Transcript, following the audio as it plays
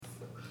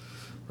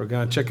We're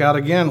going to check out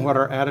again what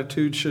our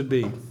attitude should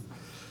be,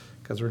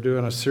 because we're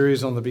doing a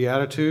series on the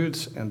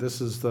Beatitudes, and this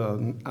is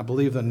I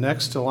believe, the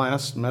next to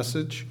last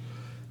message,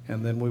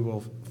 and then we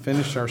will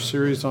finish our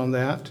series on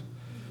that.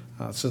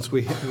 Since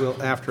we will,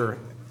 after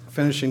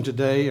finishing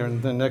today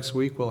and then next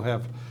week, we'll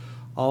have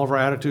all of our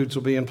attitudes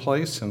will be in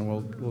place, and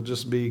we'll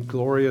just be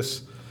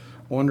glorious,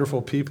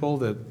 wonderful people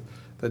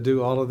that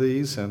do all of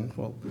these, and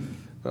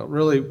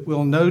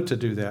we'll know to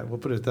do that. We'll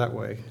put it that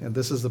way, and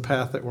this is the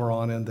path that we're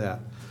on in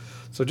that.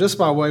 So just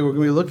by way, we're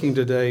going to be looking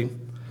today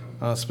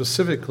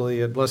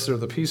specifically at blessed are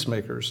the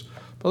peacemakers.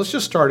 But let's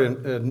just start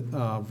in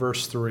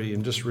verse 3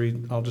 and just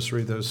read. I'll just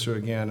read those two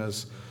again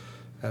as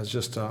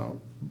just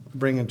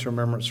bringing to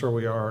remembrance where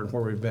we are and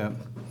where we've been.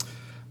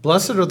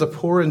 Blessed are the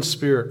poor in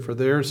spirit, for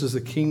theirs is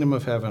the kingdom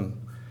of heaven.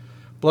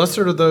 Blessed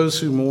are those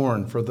who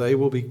mourn, for they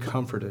will be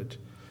comforted.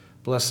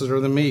 Blessed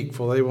are the meek,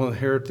 for they will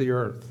inherit the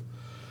earth.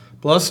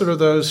 Blessed are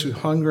those who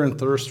hunger and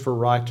thirst for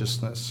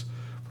righteousness,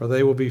 for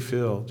they will be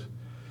filled.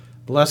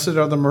 Blessed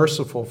are the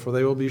merciful, for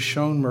they will be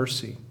shown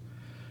mercy.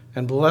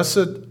 And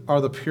blessed are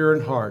the pure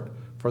in heart,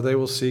 for they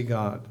will see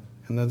God.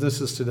 And then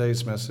this is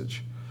today's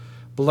message.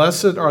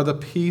 Blessed are the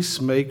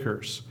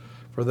peacemakers,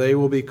 for they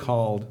will be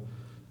called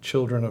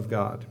children of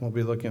God. We'll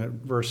be looking at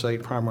verse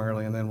 8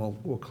 primarily, and then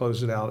we'll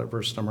close it out at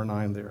verse number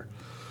 9 there.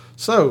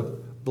 So,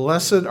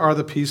 blessed are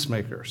the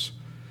peacemakers.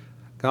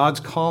 God's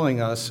calling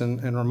us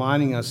and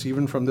reminding us,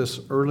 even from this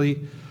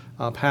early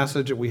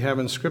passage that we have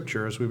in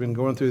Scripture, as we've been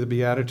going through the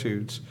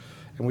Beatitudes.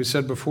 And we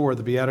said before,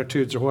 the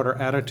Beatitudes are what our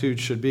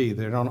attitudes should be.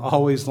 They don't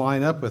always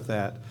line up with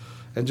that.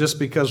 And just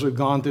because we've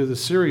gone through the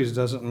series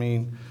doesn't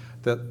mean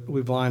that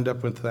we've lined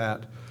up with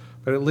that.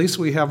 But at least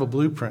we have a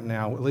blueprint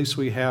now. At least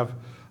we have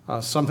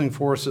something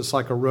for us that's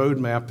like a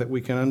roadmap that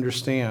we can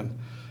understand.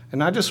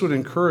 And I just would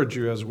encourage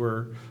you, as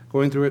we're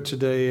going through it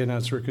today and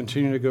as we're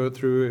continuing to go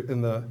through it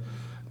in the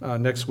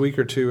next week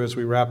or two as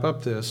we wrap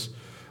up this,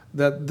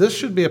 that this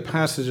should be a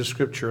passage of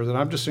Scripture that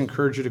I just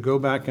encourage you to go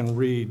back and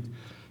read,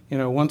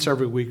 once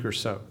every week or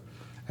so.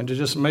 And to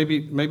just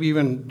maybe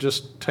even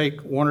just take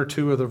one or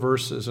two of the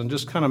verses and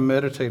just kind of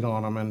meditate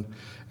on them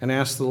and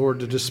ask the Lord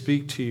to just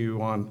speak to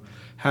you on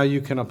how you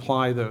can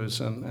apply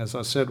those. And as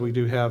I said, we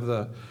do have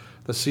the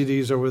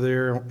CDs over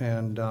there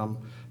and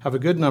have a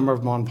good number of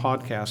them on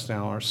podcast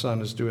now. Our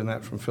son is doing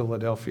that from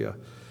Philadelphia.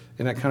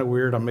 Isn't that kind of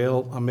weird? I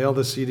mail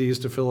the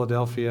CDs to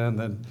Philadelphia, and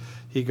then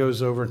he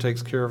goes over and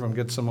takes care of them,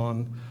 gets them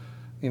on,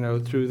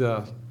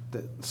 through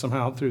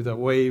somehow through the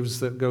waves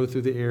that go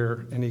through the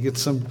air, and he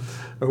gets them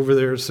over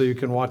there so you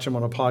can watch them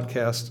on a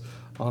podcast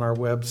on our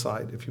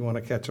website if you want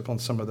to catch up on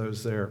some of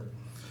those there.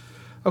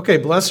 Okay,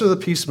 blessed are the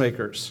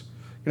peacemakers.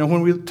 When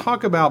we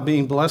talk about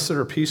being blessed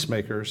or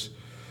peacemakers,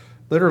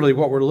 literally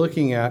what we're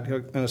looking at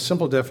in a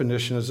simple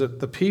definition is that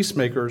the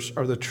peacemakers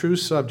are the true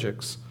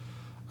subjects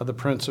of the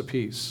Prince of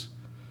Peace.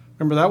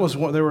 Remember,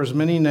 there was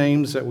many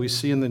names that we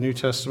see in the New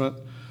Testament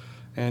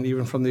and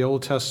even from the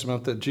Old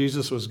Testament that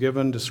Jesus was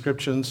given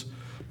descriptions.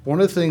 One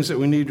of the things that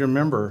we need to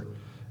remember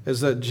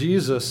is that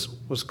Jesus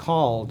was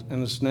called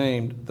and is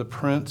named the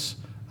Prince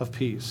of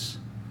Peace.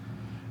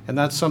 And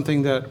that's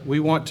something that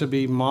we want to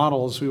be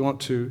models. We want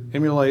to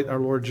emulate our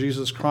Lord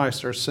Jesus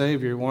Christ, our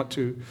Savior. We want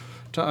to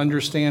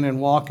understand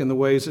and walk in the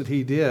ways that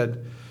he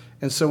did.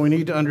 And so we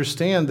need to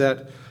understand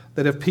that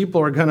if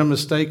people are going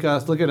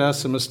to look at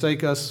us and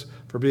mistake us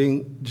for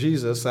being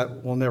Jesus,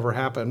 that will never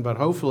happen. But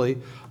hopefully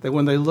that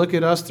when they look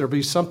at us, there'll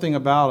be something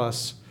about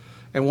us.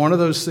 And one of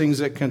those things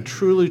that can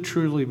truly,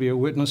 truly be a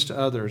witness to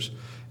others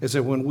is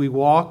that when we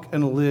walk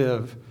and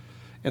live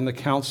in the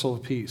counsel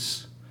of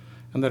peace,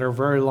 and that our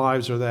very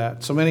lives are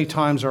that. So many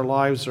times our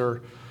lives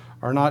are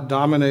not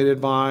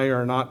dominated by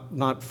or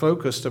not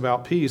focused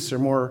about peace. They're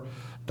more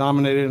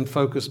dominated and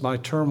focused by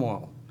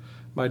turmoil,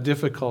 by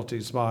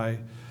difficulties, by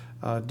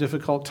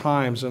difficult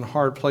times and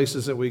hard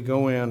places that we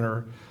go in,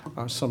 or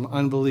some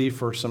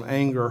unbelief or some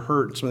anger,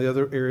 hurt, some of the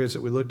other areas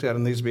that we looked at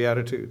in these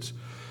Beatitudes.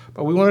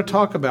 But we want to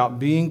talk about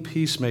being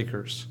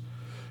peacemakers.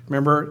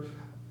 Remember,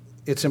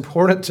 it's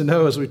important to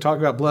know as we talk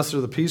about blessed are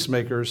the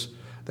peacemakers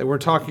that we're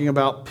talking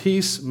about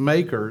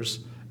peacemakers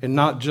and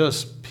not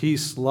just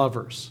peace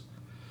lovers.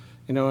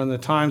 In the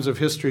times of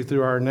history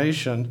through our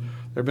nation,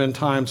 there have been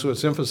times where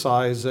it's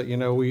emphasized that,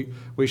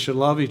 we should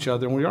love each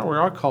other, and we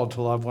are called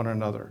to love one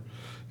another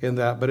in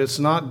that. But it's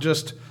not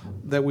just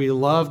that we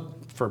love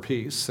for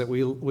peace, that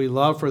we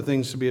love for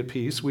things to be at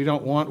peace. We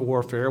don't want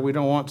warfare. We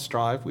don't want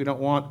strife. We don't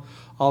want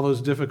all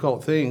those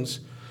difficult things.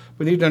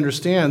 We need to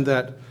understand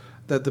that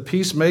the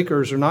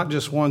peacemakers are not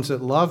just ones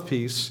that love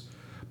peace,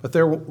 but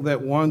they're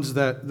ones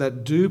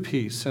that do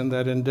peace and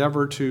that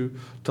endeavor to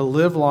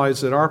live lives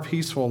that are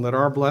peaceful and that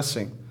are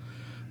blessing.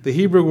 The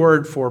Hebrew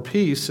word for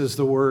peace is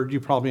the word, you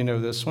probably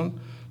know this one,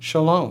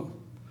 shalom.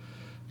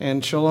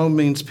 And shalom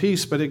means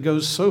peace, but it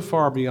goes so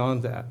far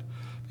beyond that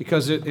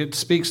because it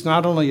speaks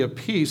not only of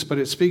peace, but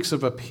it speaks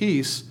of a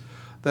peace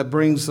that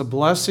brings the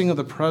blessing of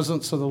the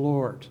presence of the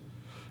Lord.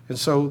 And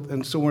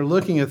so we're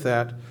looking at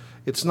that.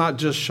 It's not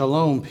just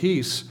shalom,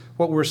 peace.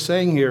 What we're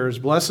saying here is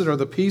blessed are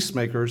the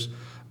peacemakers,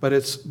 but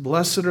it's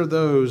blessed are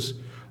those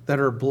that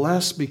are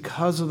blessed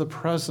because of the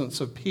presence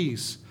of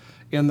peace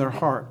in their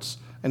hearts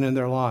and in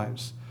their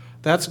lives.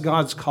 That's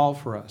God's call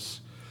for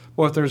us.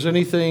 Well, if there's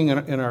anything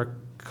in our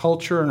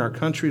culture, in our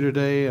country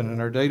today, and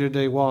in our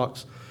day-to-day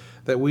walks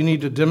that we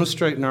need to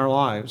demonstrate in our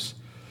lives,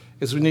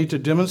 is we need to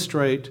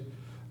demonstrate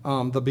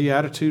the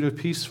beatitude of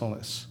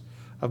peacefulness,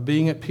 of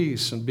being at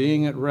peace and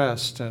being at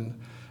rest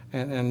and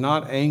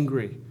not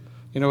angry.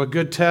 A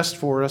good test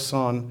for us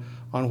on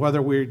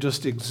whether we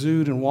just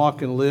exude and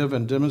walk and live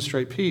and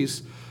demonstrate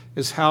peace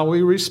is how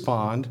we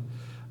respond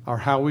or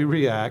how we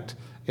react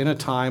in a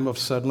time of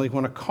suddenly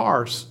when a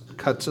car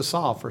cuts us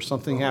off or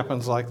something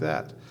happens like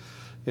that.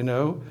 And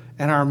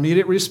our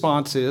immediate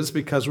response is,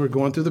 because we're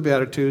going through the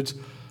Beatitudes,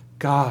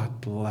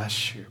 God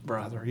bless you,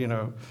 brother.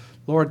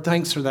 Lord,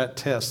 thanks for that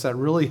test. That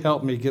really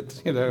helped me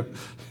get,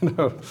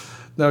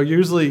 No,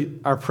 usually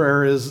our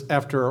prayer is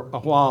after a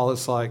while,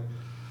 it's like,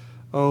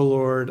 oh,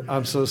 Lord,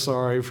 I'm so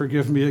sorry.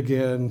 Forgive me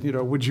again.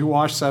 Would you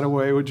wash that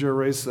away? Would you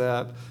erase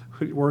that?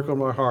 Work on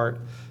my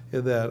heart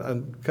in that.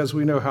 And because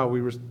we know how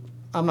we were.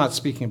 I'm not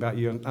speaking about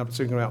you. I'm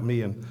speaking about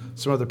me and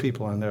some other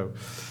people I know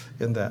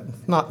in that.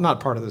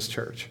 Not part of this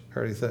church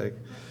or anything.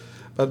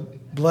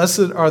 But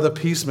blessed are the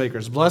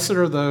peacemakers. Blessed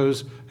are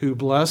those who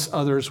bless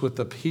others with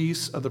the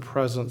peace of the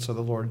presence of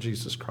the Lord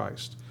Jesus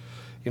Christ.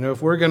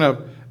 If we're going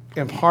to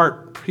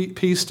impart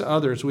peace to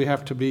others, we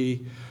have to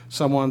be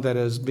someone that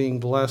is being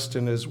blessed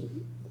and is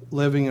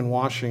living and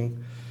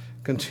washing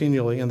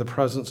continually in the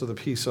presence of the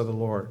peace of the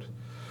Lord.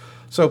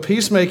 So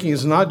peacemaking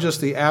is not just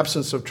the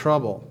absence of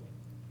trouble,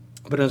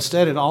 but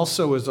instead it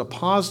also is a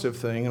positive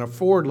thing and a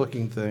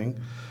forward-looking thing,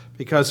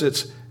 because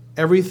it's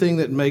everything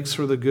that makes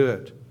for the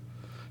good.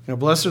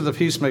 Blessed are the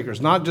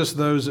peacemakers, not just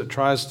those that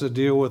tries to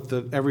deal with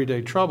the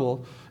everyday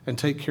trouble and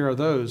take care of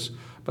those,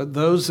 but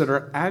those that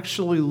are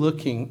actually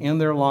looking in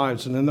their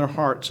lives and in their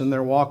hearts and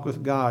their walk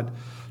with God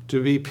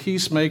to be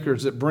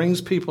peacemakers that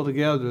brings people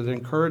together, that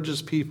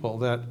encourages people,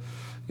 that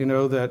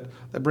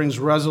brings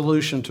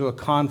resolution to a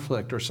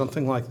conflict or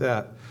something like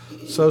that.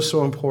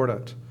 So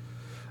important.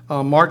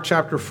 Mark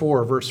chapter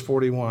 4, verse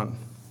 41.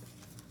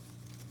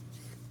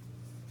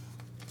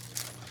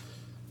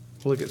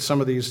 We'll look at some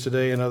of these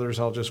today, and others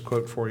I'll just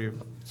quote for you,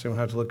 so you don't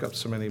have to look up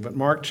so many. But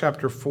Mark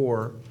chapter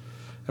 4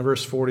 and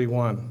verse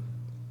 41.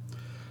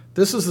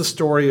 This is the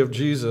story of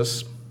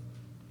Jesus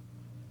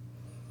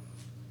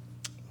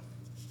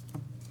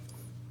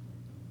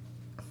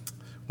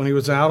when he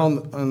was out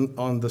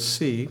on the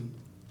sea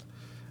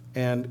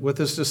and with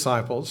his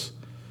disciples.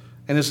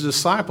 And his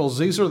disciples,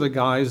 these are the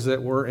guys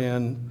that were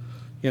in,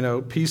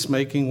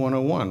 peacemaking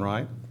 101,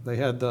 right? They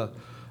had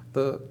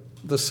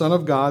the Son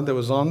of God that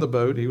was on the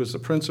boat. He was the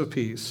Prince of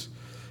Peace.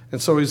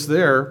 And so he's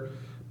there,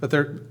 but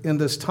there in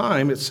this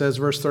time, it says,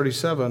 verse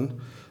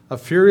 37, a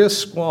furious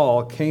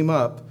squall came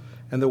up,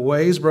 and the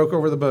waves broke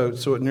over the boat,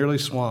 so it nearly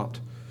swamped.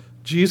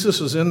 Jesus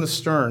was in the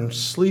stern,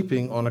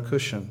 sleeping on a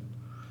cushion.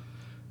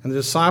 And the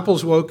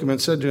disciples woke him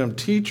and said to him,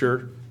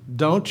 Teacher,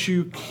 don't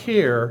you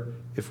care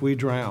if we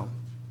drown?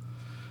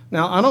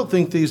 Now, I don't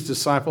think these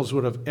disciples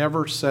would have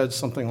ever said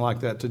something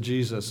like that to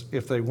Jesus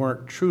if they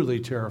weren't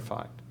truly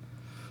terrified.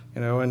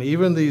 And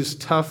even these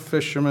tough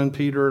fishermen,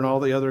 Peter and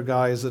all the other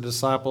guys, the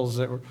disciples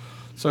that were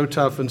so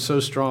tough and so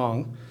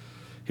strong,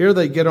 here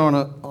they get on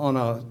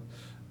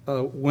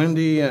a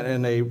windy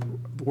and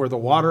where the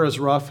water is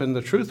rough, and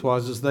the truth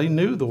is they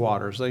knew the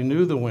waters, they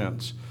knew the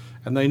winds,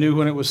 and they knew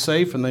when it was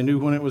safe and they knew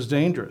when it was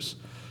dangerous.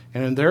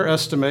 And in their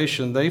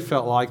estimation, they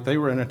felt like they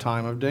were in a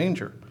time of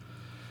danger.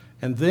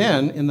 And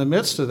then, in the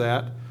midst of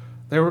that,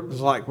 they were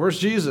like, where's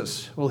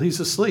Jesus? Well, he's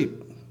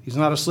asleep. He's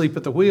not asleep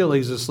at the wheel,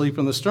 he's asleep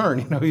in the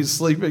stern. He's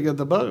sleeping in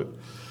the boat.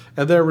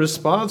 And their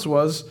response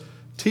was,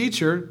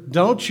 Teacher,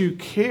 don't you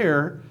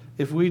care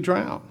if we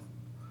drown?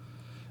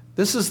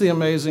 This is the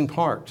amazing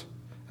part.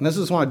 And this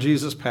is why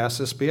Jesus passed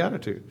this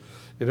beatitude.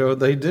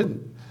 They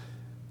didn't.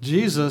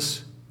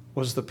 Jesus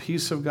was the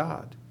peace of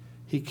God.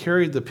 He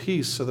carried the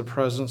peace of the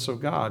presence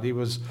of God. He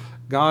was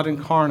God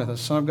incarnate, the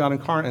Son of God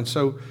incarnate. And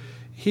so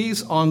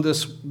he's on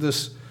this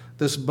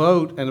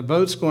boat, and the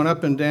boat's going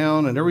up and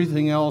down and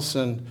everything else.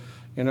 And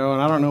I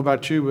don't know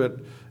about you, but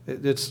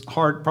it's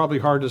probably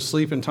hard to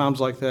sleep in times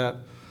like that.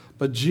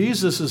 But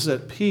Jesus is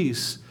at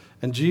peace,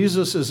 and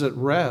Jesus is at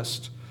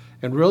rest.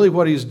 And really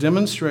what he's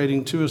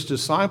demonstrating to his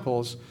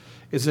disciples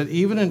is that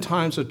even in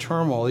times of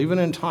turmoil, even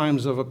in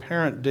times of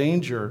apparent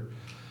danger,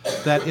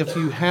 that if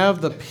you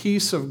have the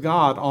peace of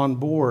God on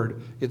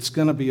board, it's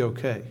going to be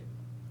okay.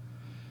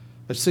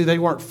 But see, they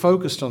weren't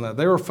focused on that.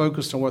 They were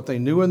focused on what they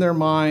knew in their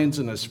minds,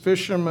 and as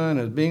fishermen,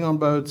 as being on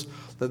boats,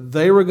 that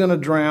they were going to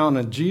drown,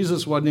 and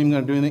Jesus wasn't even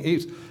going to do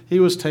anything. He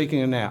was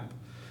taking a nap.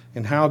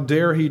 And how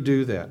dare he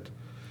do that?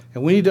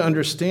 And we need to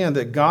understand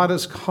that God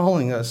is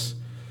calling us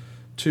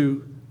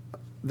to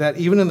that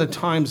even in the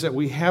times that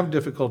we have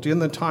difficulty, in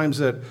the times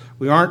that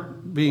we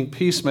aren't being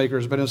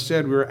peacemakers, but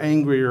instead we're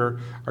angry or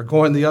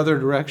going the other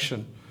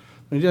direction,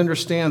 we need to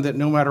understand that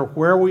no matter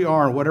where we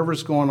are and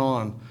whatever's going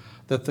on,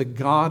 that the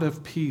God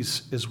of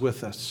peace is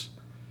with us.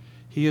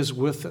 He is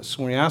with us.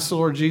 When we ask the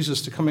Lord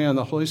Jesus to come in,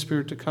 the Holy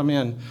Spirit to come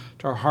in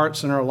to our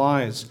hearts and our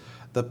lives,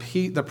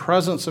 the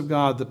presence of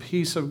God, the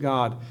peace of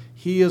God.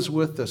 He is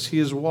with us. He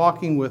is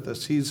walking with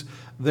us. He's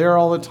there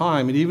all the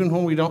time. And even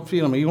when we don't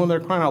feel him, even when they're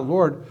crying out,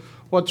 Lord,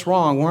 what's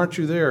wrong? Why aren't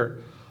you there?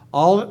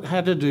 All it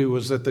had to do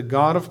was that the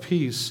God of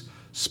peace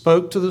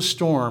spoke to the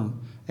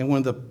storm. And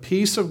when the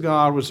peace of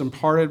God was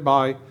imparted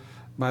by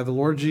the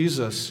Lord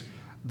Jesus,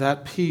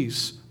 that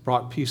peace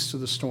brought peace to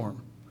the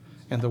storm.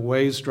 And the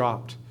waves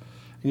dropped.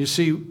 And you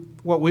see,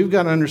 what we've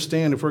got to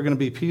understand if we're going to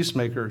be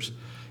peacemakers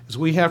is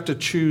we have to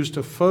choose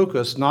to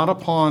focus not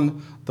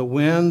upon the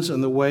winds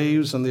and the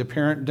waves and the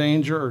apparent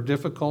danger or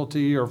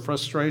difficulty or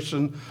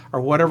frustration or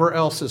whatever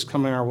else is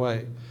coming our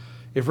way.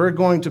 If we're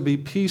going to be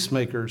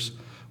peacemakers,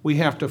 we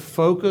have to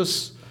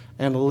focus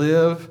and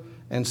live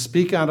and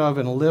speak out of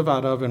and live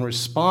out of and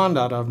respond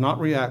out of, not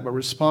react, but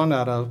respond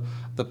out of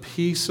the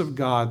peace of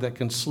God that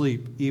can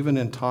sleep even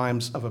in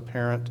times of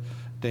apparent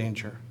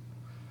danger.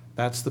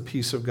 That's the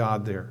peace of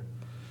God there.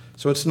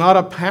 So it's not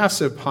a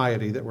passive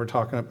piety that we're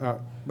talking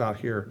about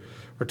here.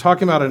 We're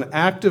talking about an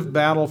active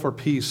battle for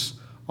peace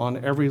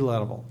on every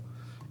level,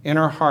 in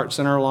our hearts,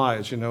 in our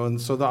lives,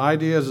 And so the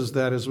idea is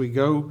that as we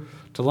go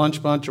to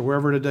Lunch Bunch or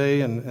wherever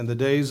today and the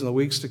days and the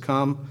weeks to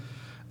come,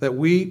 that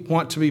we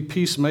want to be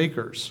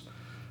peacemakers,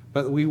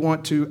 but we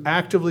want to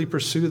actively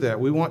pursue that.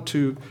 We want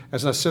to,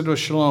 as I said with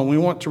Shalom, we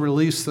want to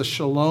release the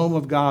shalom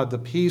of God, the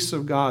peace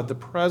of God, the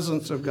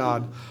presence of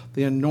God,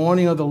 the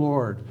anointing of the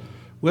Lord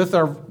with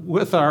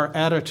our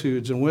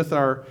attitudes and with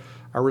our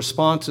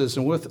responses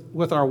and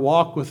with our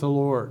walk with the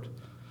Lord.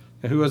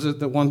 And who was it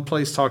that one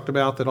place talked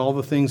about that all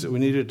the things that we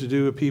needed to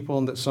do with people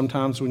and that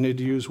sometimes we need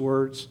to use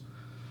words?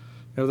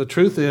 The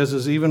truth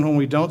is even when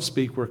we don't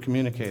speak, we're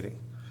communicating.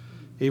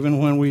 Even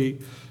when we,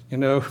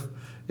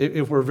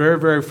 if we're very,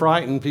 very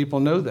frightened, people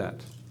know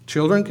that.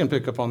 Children can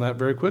pick up on that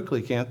very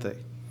quickly, can't they?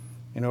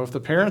 If the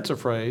parent's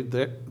afraid,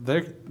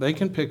 they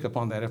can pick up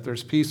on that. If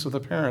there's peace with the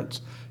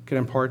parents, can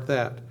impart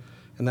that.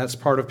 And that's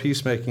part of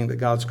peacemaking that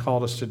God's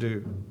called us to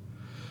do.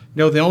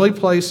 The only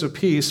place of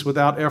peace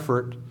without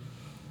effort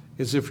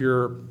is if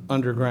you're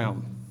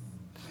underground.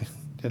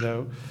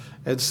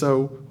 And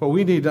so what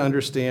we need to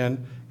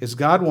understand is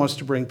God wants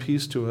to bring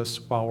peace to us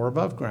while we're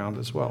above ground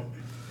as well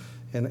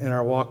in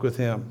our walk with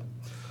him.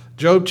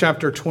 Job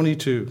chapter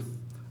 22,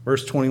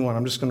 verse 21.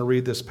 I'm just going to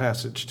read this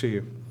passage to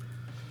you.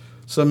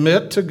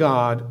 Submit to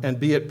God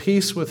and be at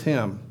peace with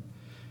him.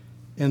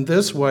 In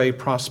this way,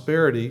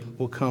 prosperity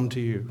will come to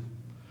you.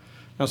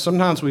 Now,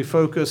 sometimes we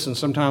focus, and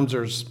sometimes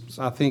there's,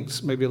 I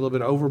think, maybe a little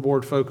bit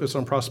overboard focus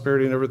on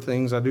prosperity and other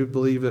things. I do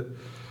believe that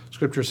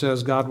Scripture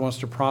says God wants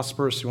to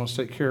prosper us. He wants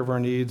to take care of our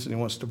needs, and he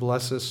wants to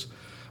bless us.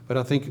 But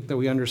I think that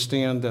we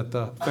understand that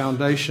the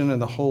foundation and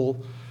the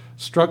whole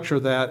structure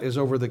of that is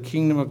over the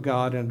kingdom of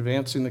God and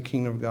advancing the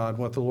kingdom of God,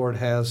 what the Lord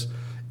has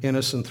in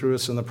us and through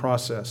us in the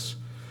process.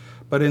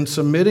 But in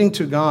submitting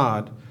to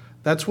God,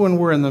 that's when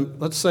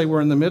let's say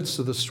we're in the midst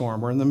of the storm,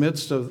 we're in the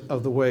midst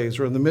of the waves,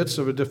 we're in the midst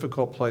of a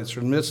difficult place,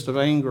 we're in the midst of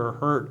anger or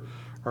hurt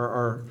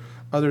or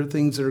other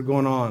things that are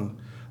going on,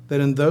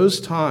 that in those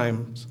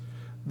times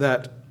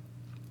that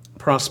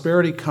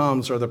prosperity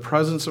comes or the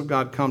presence of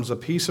God comes, the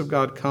peace of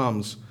God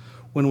comes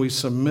when we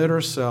submit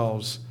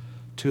ourselves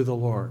to the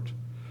Lord.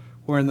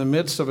 We're in the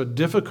midst of a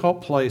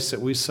difficult place that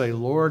we say,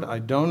 Lord, I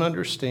don't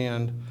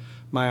understand.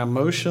 My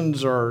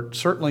emotions are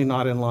certainly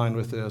not in line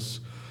with this.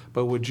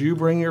 But would you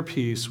bring your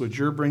peace? Would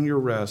you bring your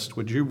rest?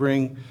 Would you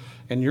bring,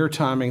 in your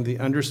timing, the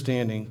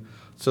understanding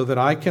so that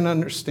I can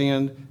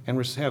understand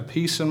and have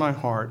peace in my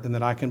heart and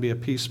that I can be a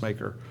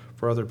peacemaker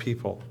for other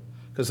people?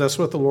 Because that's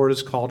what the Lord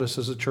has called us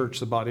as a church,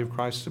 the body of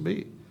Christ, to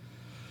be.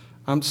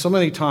 So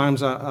many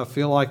times I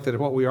feel like that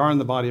what we are in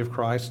the body of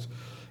Christ,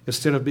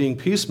 instead of being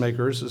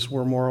peacemakers, is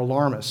we're more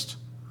alarmist.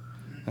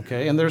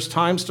 Okay, and there's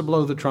times to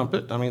blow the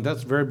trumpet. I mean,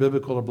 that's very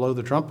biblical to blow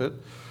the trumpet.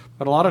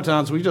 But a lot of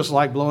times we just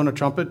like blowing a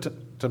trumpet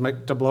to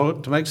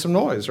make some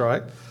noise,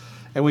 right?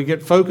 And we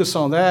get focused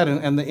on that,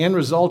 and the end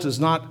result is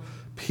not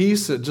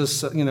peace that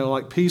just,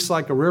 like peace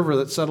like a river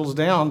that settles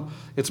down.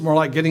 It's more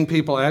like getting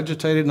people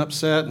agitated and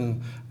upset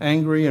and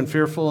angry and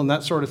fearful and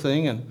that sort of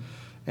thing.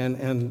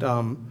 And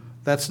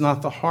that's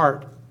not the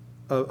heart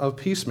of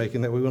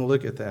peacemaking that we want to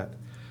look at that.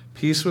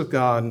 Peace with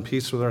God and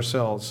peace with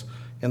ourselves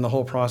in the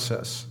whole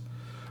process.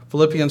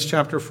 Philippians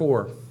chapter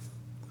 4.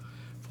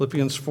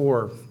 Philippians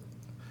 4.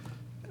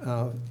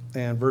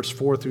 And verse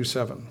 4 through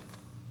 7.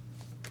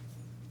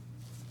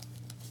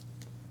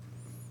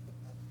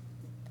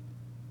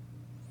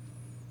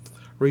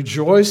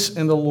 Rejoice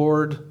in the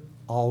Lord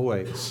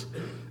always.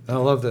 And I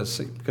love this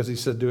because he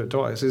said do it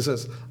twice. He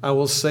says, I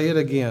will say it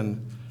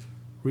again,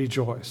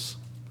 rejoice.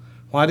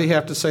 Why do you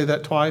have to say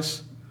that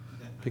twice?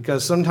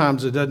 Because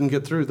sometimes it doesn't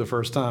get through the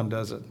first time,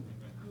 does it?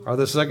 Or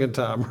the second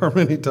time, or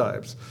many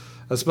times.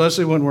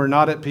 Especially when we're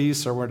not at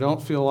peace or we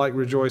don't feel like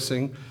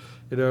rejoicing.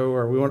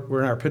 Or we're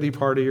in our pity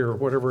party or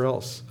whatever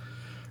else.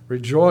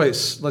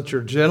 Rejoice, let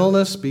your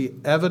gentleness be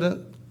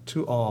evident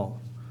to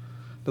all.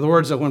 In other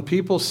words, that when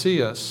people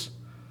see us,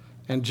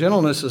 and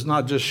gentleness is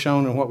not just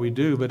shown in what we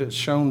do, but it's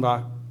shown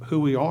by who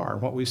we are,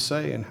 what we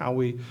say, and how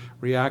we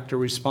react or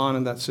respond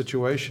in that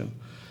situation.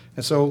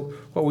 And so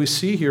what we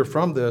see here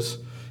from this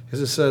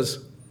is it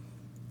says,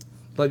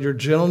 let your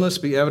gentleness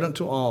be evident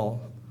to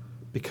all,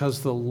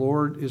 because the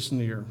Lord is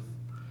near.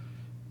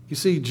 You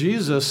see,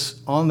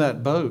 Jesus on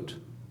that boat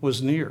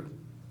was near.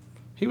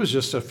 He was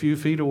just a few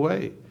feet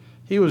away.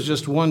 He was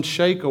just one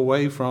shake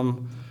away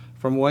from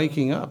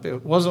waking up.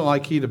 It wasn't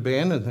like he'd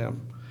abandoned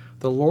him.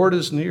 The Lord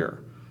is near.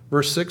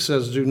 Verse 6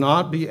 says, do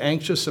not be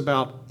anxious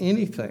about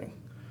anything,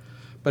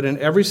 but in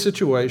every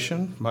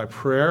situation, by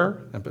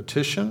prayer and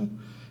petition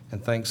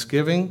and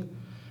thanksgiving,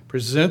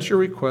 present your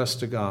requests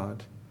to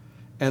God.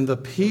 And the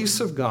peace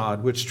of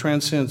God, which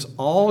transcends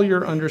all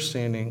your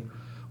understanding,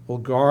 will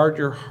guard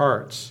your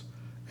hearts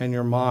and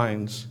your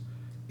minds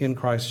in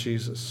Christ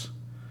Jesus.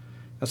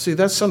 Now see,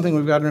 that's something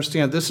we've got to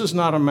understand. This is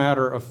not a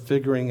matter of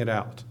figuring it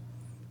out.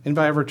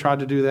 Anybody ever tried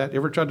to do that?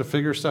 Ever tried to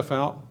figure stuff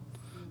out?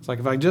 It's like,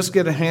 if I just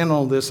get a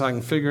handle on this, I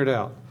can figure it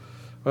out.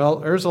 Well,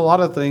 there's a lot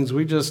of things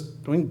we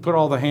can put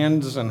all the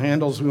hands and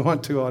handles we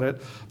want to on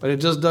it, but it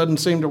just doesn't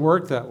seem to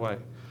work that way.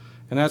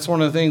 And that's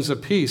one of the things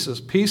of peace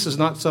is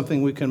not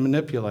something we can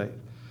manipulate.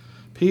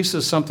 Peace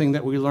is something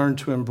that we learn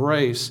to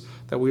embrace,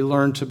 that we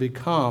learn to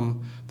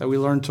become, that we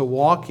learn to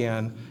walk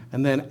in,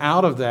 and then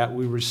out of that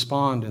we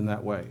respond in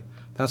that way.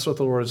 That's what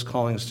the Lord is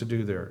calling us to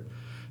do there.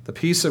 The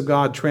peace of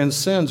God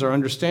transcends our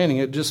understanding.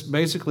 It just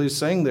basically is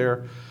saying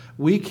there,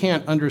 we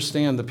can't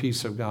understand the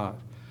peace of God.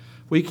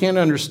 We can't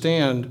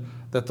understand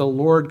that the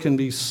Lord can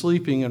be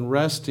sleeping and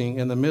resting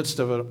in the midst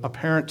of an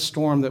apparent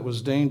storm that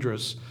was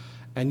dangerous,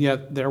 and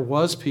yet there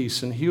was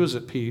peace, and he was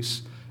at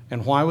peace.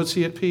 And why was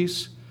he at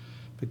peace?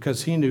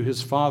 Because he knew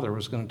his Father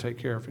was going to take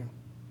care of him.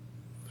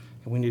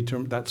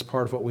 And that's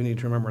part of what we need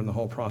to remember in the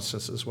whole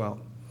process as well.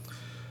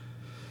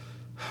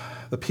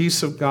 The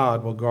peace of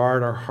God will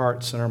guard our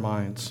hearts and our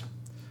minds.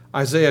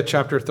 Isaiah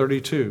chapter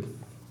 32.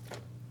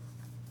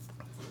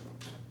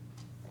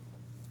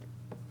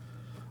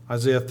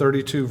 Isaiah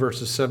 32,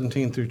 verses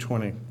 17 through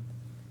 20.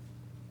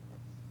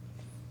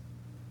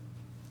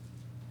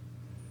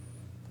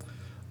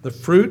 The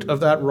fruit of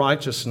that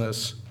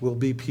righteousness will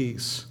be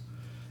peace.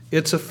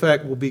 Its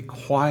effect will be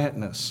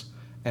quietness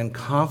and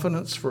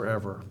confidence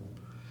forever.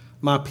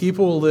 My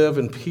people will live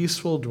in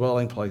peaceful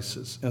dwelling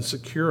places and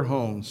secure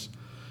homes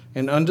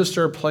and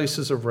undisturbed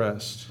places of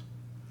rest.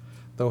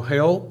 Though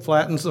hail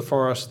flattens the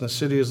forest and the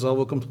city is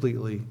leveled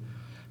completely,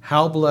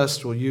 how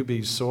blessed will you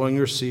be sowing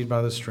your seed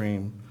by the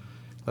stream,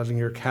 letting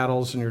your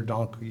cattle and your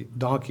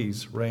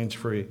donkeys range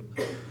free.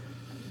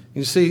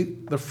 You see,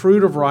 the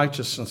fruit of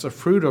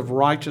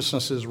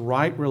righteousness is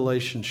right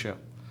relationship.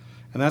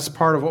 And that's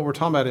part of what we're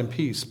talking about in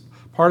peace.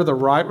 Part of the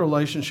right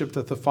relationship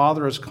that the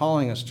Father is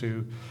calling us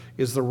to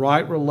is the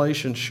right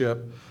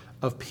relationship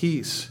of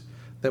peace,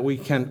 that we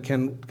can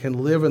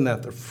live in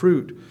that. The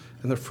fruit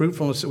and the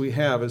fruitfulness that we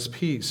have is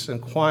peace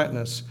and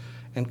quietness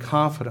and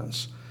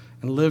confidence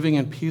and living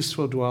in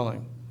peaceful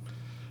dwelling.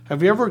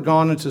 Have you ever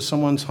gone into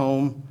someone's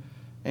home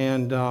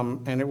and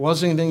it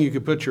wasn't anything you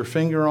could put your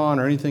finger on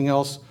or anything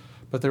else,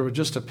 but there was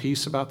just a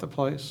peace about the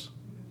place?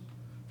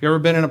 Have you ever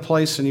been in a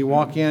place and you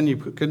walk in, you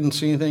couldn't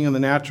see anything in the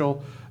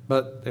natural,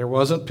 but there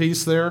wasn't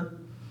peace there?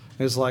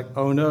 It's like,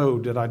 oh no,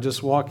 did I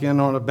just walk in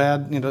on a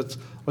bad,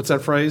 what's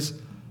that phrase?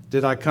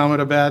 Did I come at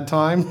a bad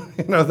time?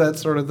 That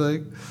sort of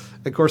thing.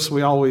 Of course,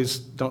 we always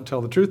don't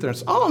tell the truth there.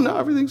 It's, oh no,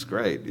 everything's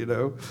great,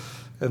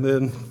 And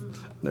then,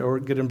 we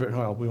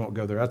won't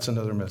go there. That's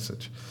another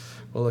message.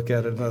 We'll look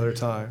at it another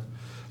time.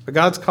 But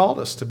God's called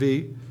us to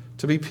be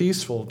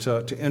peaceful,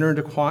 to enter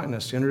into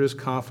quietness, to enter his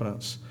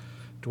confidence,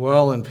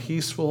 dwell in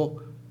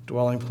peaceful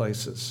dwelling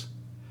places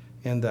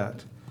in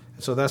that.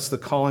 And so that's the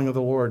calling of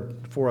the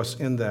Lord for us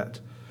in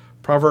that.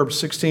 Proverbs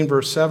 16,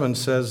 verse 7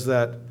 says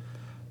that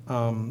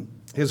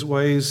his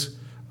ways,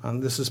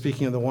 this is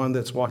speaking of the one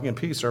that's walking in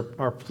peace,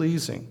 are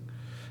pleasing.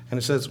 And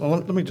it says, well,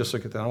 let me just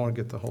look at that. I want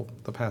to get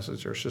the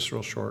passage there. It's just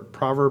real short.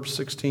 Proverbs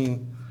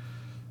 16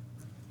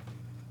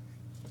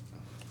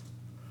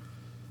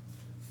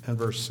 and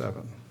verse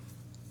 7.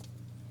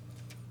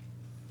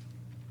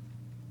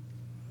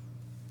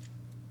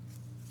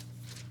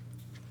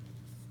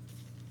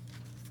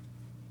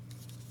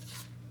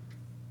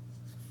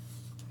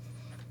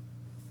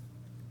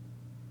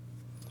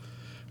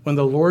 When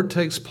the Lord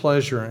takes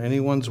pleasure in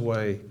anyone's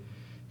way,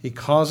 he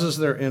causes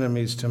their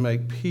enemies to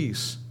make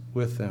peace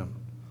with them.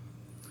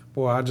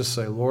 Boy, I just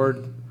say,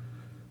 Lord,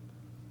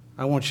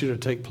 I want you to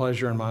take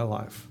pleasure in my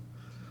life,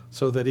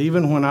 so that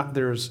even when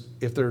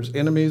if there's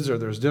enemies or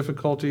there's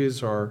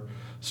difficulties or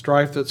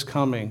strife that's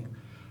coming,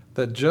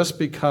 that just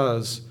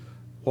because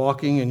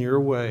walking in your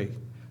way,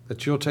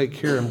 that you'll take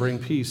care and bring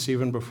peace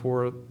even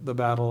before the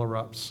battle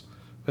erupts.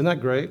 Isn't that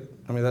great?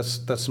 I mean,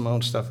 that's some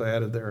own stuff I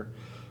added there.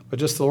 But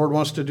just the Lord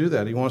wants to do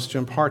that. He wants to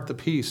impart the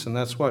peace, and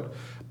that's what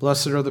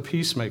blessed are the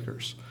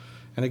peacemakers.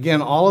 And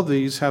again, all of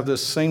these have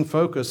this same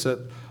focus that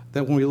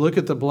when we look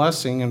at the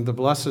blessing and the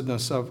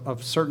blessedness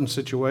of certain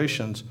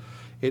situations,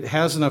 it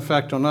has an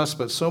effect on us,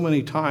 but so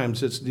many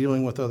times it's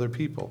dealing with other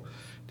people,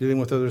 dealing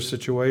with other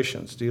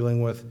situations,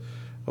 dealing with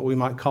what we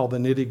might call the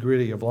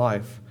nitty-gritty of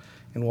life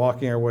and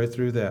walking our way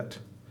through that.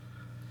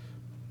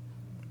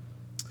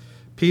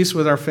 Peace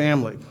with our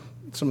family.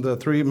 some of the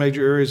three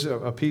major areas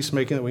of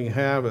peacemaking that we can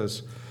have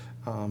is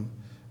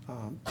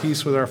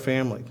peace with our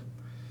family.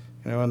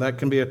 And that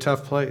can be a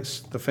tough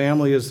place. The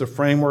family is the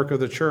framework of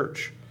the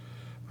church,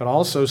 but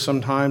also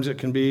sometimes it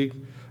can be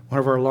one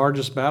of our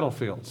largest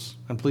battlefields.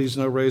 And please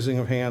no raising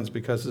of hands,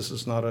 because this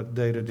is not a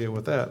day to deal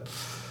with that.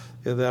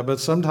 But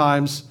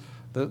sometimes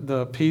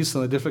the peace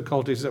and the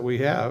difficulties that we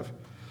have,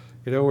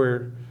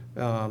 we're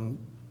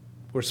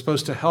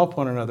supposed to help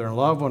one another and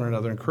love one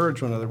another,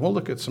 encourage one another. We'll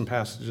look at some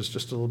passages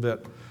just a little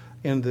bit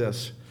in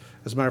this.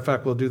 As a matter of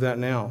fact, we'll do that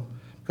now.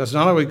 Because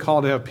not only are we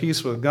called to have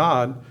peace with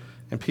God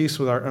and peace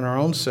in our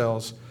own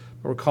selves,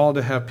 but we're called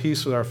to have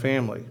peace with our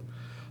family.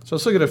 So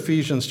let's look at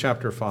Ephesians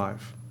chapter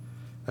 5.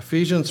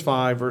 Ephesians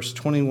 5, verse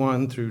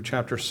 21 through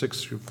chapter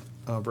 6 through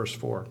verse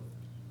 4.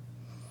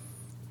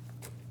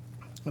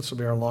 This will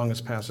be our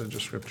longest passage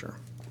of Scripture.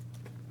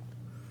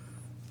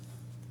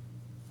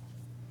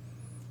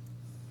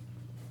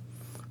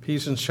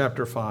 Ephesians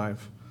chapter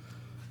 5,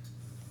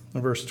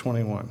 verse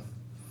 21.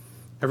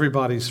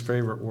 Everybody's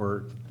favorite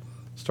word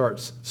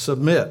starts,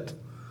 submit.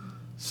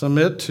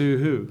 Submit to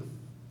who?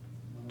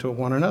 To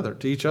one another,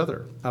 to each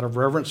other, out of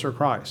reverence for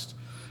Christ.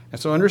 And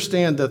so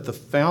understand that the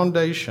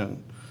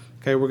foundation,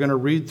 okay, we're going to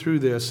read through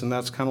this, and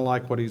that's kind of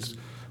like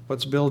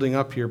what's building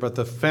up here, but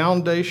the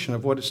foundation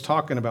of what it's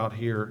talking about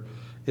here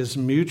is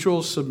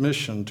mutual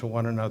submission to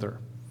one another,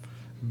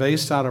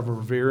 based out of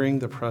revering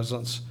the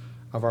presence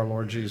of our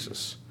Lord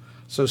Jesus.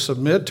 So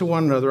submit to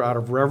one another out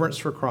of reverence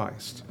for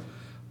Christ.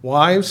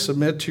 Wives,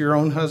 submit to your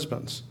own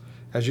husbands,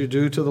 as you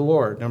do to the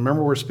Lord. Now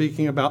remember, we're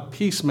speaking about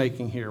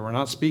peacemaking here. We're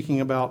not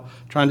speaking about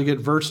trying to get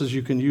verses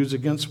you can use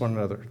against one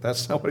another.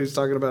 That's not what he's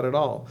talking about at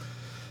all.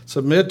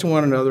 Submit to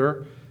one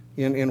another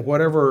in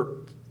whatever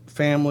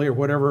family or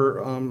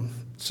whatever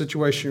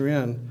situation you're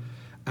in,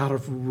 out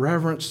of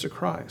reverence to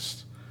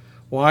Christ.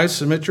 Wives,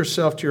 submit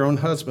yourself to your own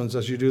husbands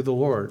as you do the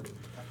Lord.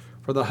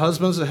 For the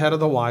husband's the head of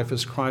the wife,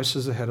 as Christ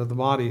is the head of the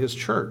body, his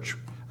church,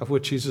 of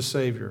which he's a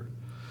Savior.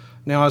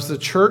 Now, as the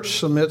church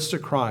submits to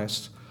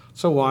Christ,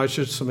 so wives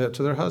should submit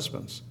to their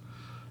husbands.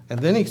 And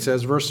then he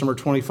says, verse number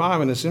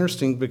 25, and it's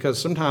interesting because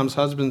sometimes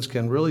husbands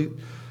can really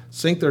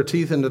sink their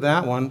teeth into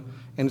that one,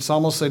 and it's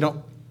almost they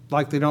don't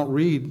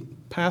read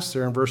past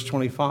there in verse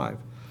 25.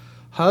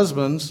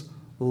 Husbands,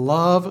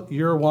 love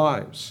your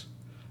wives.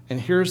 And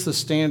here's the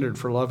standard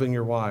for loving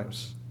your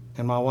wives.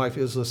 And my wife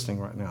is listening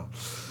right now.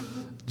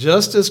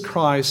 Just as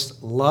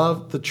Christ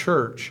loved the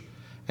church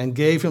and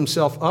gave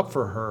himself up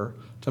for her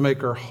to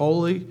make her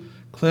holy,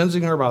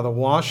 cleansing her by the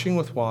washing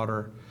with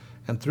water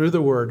and through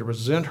the word, to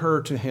present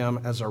her to him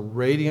as a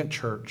radiant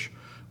church,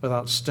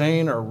 without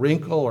stain or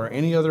wrinkle or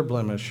any other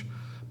blemish,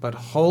 but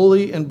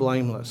holy and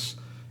blameless.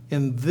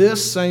 In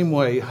this same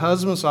way,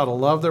 husbands ought to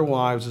love their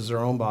wives as their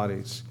own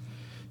bodies.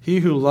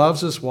 He who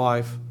loves his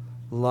wife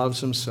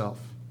loves himself.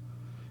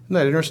 Isn't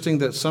that interesting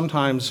that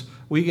sometimes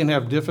we can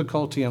have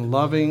difficulty in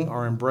loving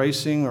or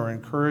embracing or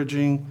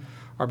encouraging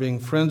or being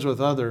friends with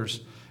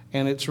others,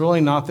 and it's really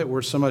not that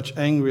we're so much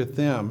angry at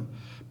them,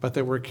 but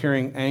that we're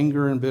carrying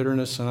anger and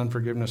bitterness and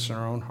unforgiveness in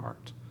our own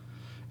heart.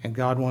 And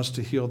God wants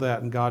to heal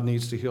that, and God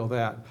needs to heal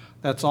that.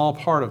 That's all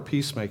part of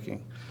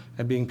peacemaking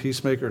and being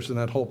peacemakers in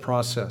that whole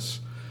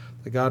process.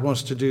 That God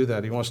wants to do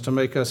that. He wants to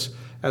make us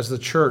as the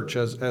church,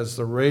 as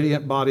the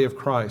radiant body of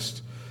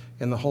Christ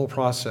in the whole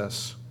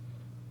process.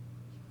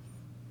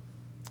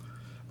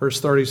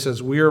 Verse 30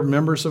 says, we are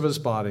members of his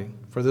body.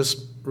 For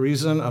this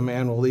reason, a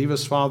man will leave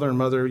his father and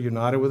mother,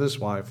 united with his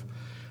wife,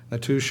 and the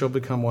two shall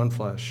become one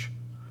flesh.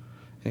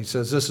 And he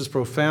says, this is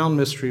profound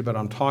mystery, but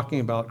I'm talking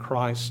about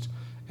Christ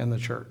and the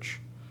church.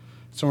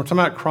 So we're talking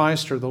about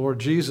Christ or the Lord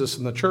Jesus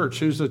and the church.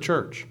 Who's the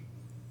church?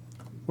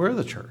 We're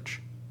the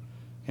church,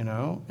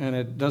 and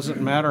it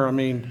doesn't matter. I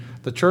mean,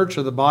 the church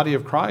or the body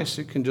of Christ,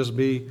 it can just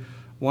be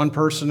one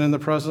person in the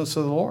presence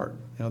of the Lord.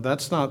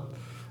 That's not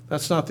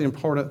the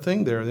important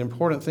thing there. The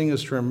important thing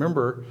is to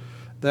remember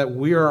that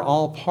we are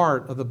all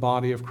part of the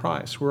body of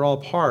Christ. We're all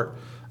part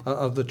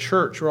of the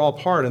church. We're all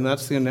part, and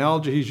that's the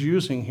analogy he's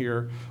using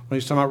here when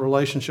he's talking about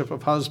relationship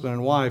of husband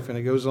and wife, and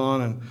he goes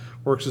on and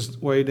works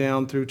his way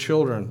down through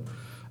children.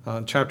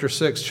 Chapter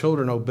 6,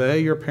 children, obey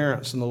your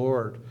parents in the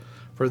Lord,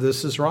 for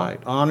this is right.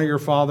 Honor your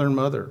father and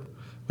mother,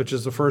 which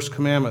is the first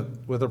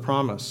commandment with a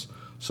promise,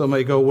 so it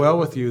may go well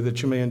with you,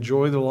 that you may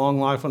enjoy the long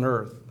life on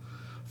earth.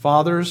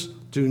 Fathers,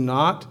 do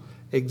not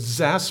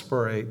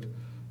exasperate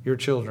your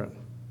children.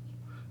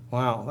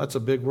 Wow, that's a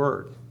big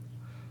word.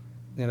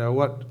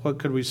 What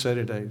could we say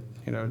today?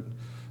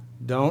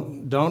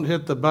 Don't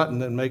hit the button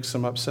that makes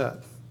them upset.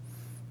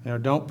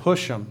 Don't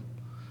push them.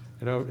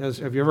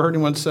 Have you ever heard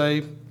anyone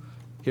say,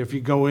 if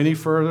you go any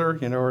further,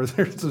 or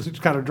there's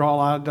kind of draw a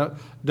line,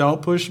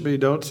 don't push me,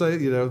 don't say,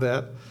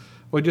 that.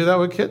 We do that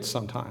with kids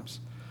sometimes.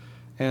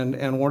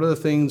 And one of the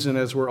things, and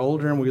as we're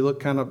older and we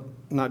look kind of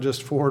not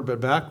just forward but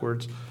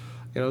backwards,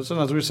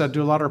 sometimes we just have to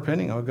do a lot of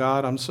repenting. Oh,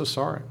 God, I'm so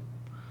sorry.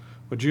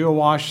 Would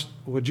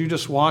you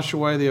just wash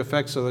away the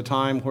effects of the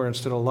time where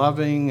instead of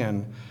loving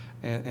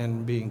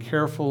and being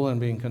careful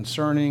and being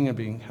concerning and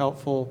being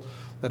helpful,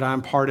 that I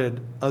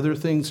imparted other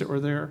things that were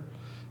there?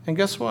 And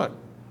guess what?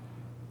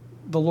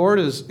 the Lord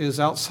is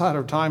outside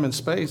of time and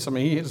space. I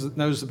mean, He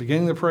knows the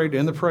beginning of the parade,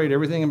 end of the parade,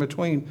 everything in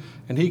between,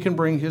 and He can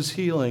bring His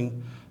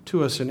healing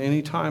to us in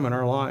any time in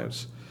our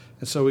lives.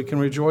 And so we can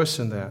rejoice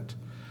in that.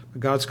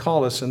 But God's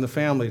called us in the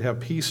family to have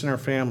peace in our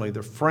family,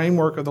 the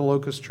framework of the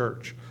local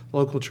church,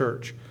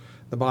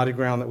 the body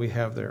ground that we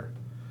have there.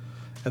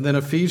 And then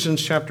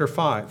Ephesians chapter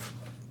 5.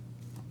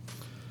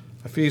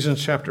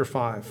 Ephesians chapter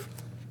 5.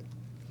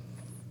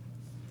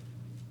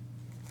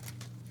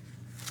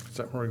 Is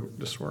that where we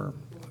just were?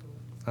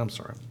 I'm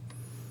sorry.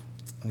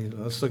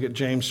 Let's look at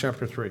James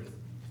chapter 3.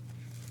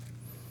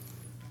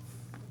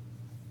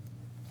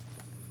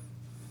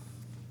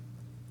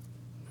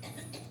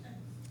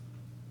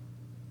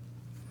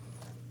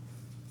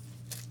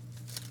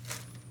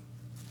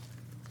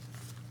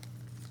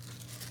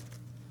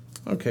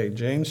 Okay,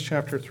 James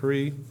chapter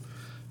 3,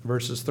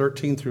 verses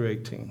 13 through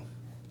 18.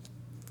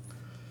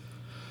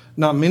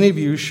 Not many of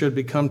you should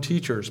become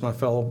teachers, my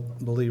fellow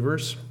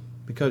believers,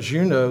 because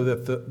you know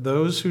that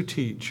those who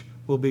teach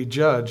will be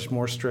judged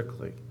more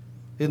strictly.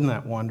 Isn't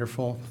that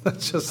wonderful?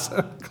 That's just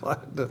so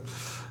glad to,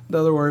 in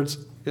other words,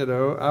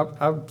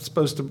 I'm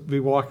supposed to be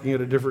walking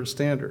at a different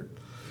standard,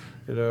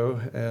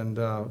 and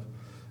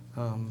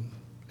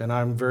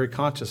I'm very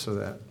conscious of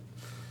that.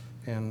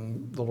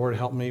 And the Lord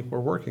help me, we're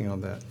working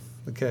on that,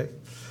 okay?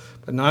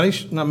 But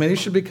not many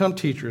should become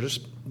teachers,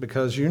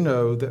 because you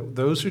know that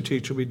those who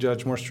teach will be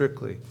judged more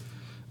strictly.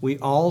 We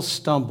all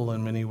stumble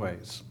in many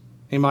ways.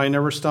 Anybody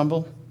never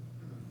stumble?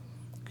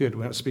 Good,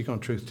 we don't speak on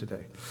truth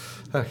today.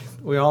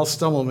 We all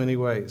stumble in many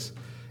ways.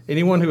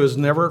 Anyone who is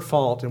never at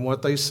fault in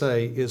what they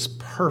say is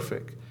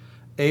perfect,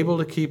 able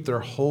to keep their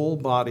whole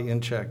body in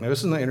check. Now,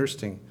 isn't that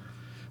interesting?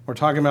 We're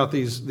talking about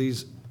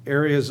these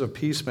areas of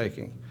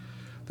peacemaking.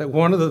 That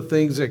one of the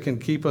things that can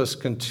keep us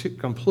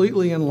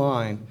completely in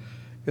line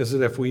is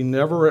that if we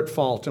never at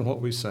fault in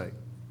what we say.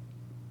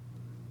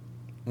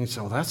 And you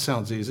say, well, that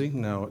sounds easy.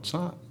 No, it's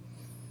not.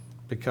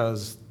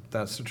 Because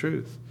that's the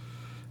truth.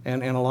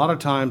 And a lot of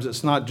times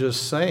it's not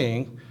just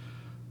saying,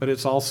 but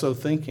it's also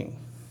thinking.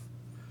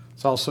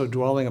 It's also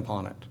dwelling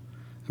upon it.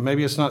 And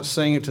maybe it's not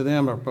saying it to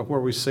them, but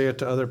where we say it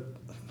to other,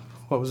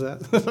 what was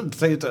that?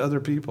 Say it to other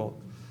people.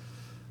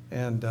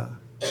 And,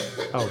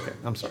 okay,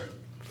 I'm sorry.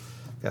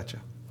 Gotcha.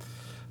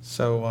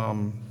 So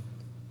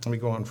let me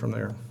go on from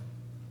there.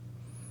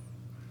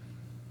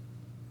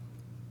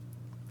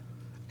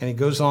 And he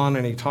goes on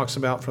and he talks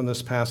about from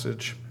this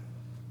passage.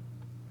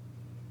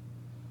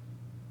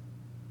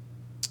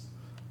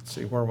 Let's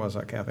see, where was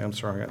I, Kathy? I'm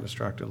sorry, I got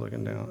distracted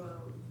looking down.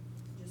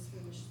 Just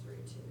finished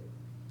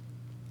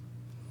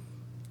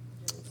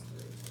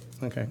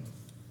 3:2. Okay.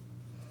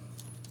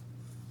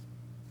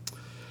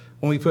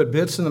 When we put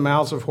bits in the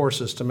mouths of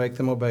horses to make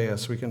them obey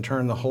us, we can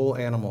turn the whole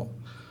animal.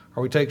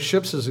 Or we take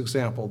ships as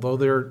example. Though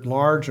they're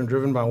large and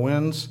driven by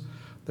winds,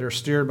 they're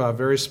steered by a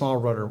very small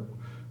rudder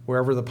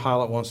wherever the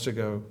pilot wants to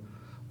go.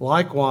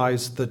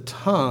 Likewise, the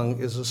tongue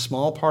is a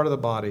small part of the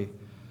body,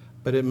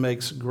 but it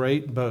makes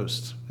great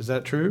boasts. Is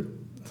that true?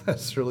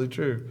 That's really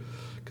true.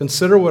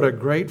 Consider what a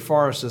great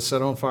forest is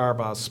set on fire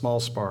by a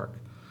small spark.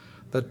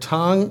 The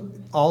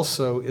tongue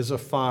also is a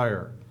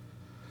fire,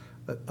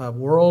 a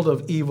world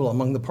of evil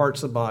among the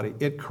parts of the body.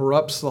 It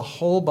corrupts the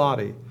whole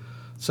body,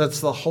 sets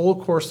the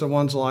whole course of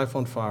one's life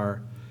on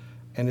fire,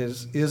 and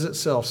is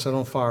itself set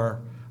on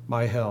fire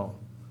by hell.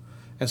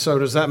 And so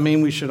does that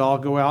mean we should all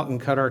go out and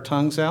cut our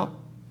tongues out?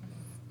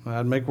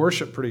 That'd make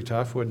worship pretty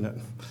tough, wouldn't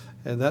it?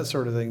 And that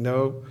sort of thing.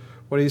 No,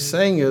 what he's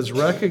saying is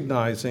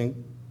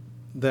recognizing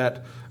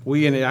that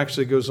and it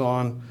actually goes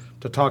on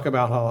to talk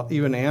about how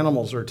even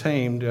animals are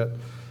tamed,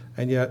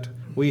 and yet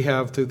we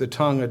have through the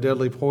tongue a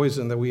deadly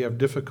poison that we have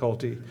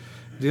difficulty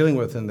dealing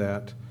with in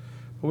that.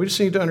 But we just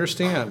need to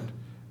understand,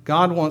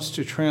 God wants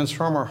to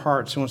transform our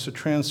hearts. He wants to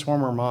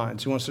transform our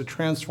minds. He wants to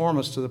transform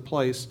us to the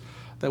place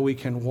that we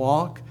can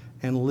walk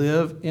and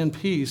live in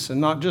peace, and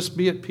not just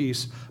be at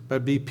peace,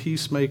 but be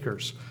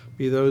peacemakers,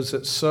 be those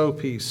that sow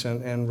peace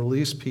and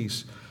release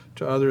peace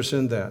to others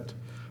in that.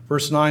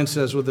 Verse 9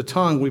 says, with the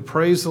tongue we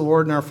praise the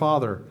Lord and our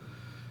Father,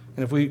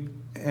 and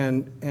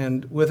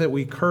with it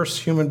we curse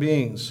human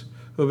beings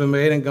who have been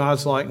made in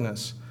God's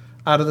likeness.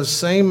 Out of the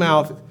same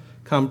mouth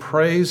come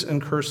praise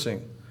and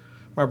cursing.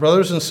 My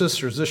brothers and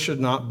sisters, this should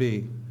not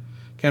be.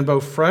 Can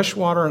both fresh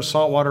water and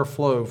salt water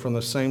flow from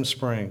the same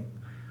spring?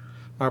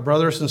 My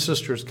brothers and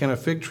sisters, can a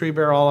fig tree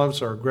bear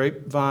olives or a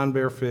grapevine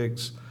bear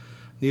figs?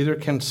 Neither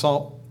can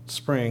salt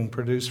spring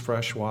produce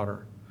fresh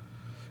water.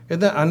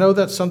 I know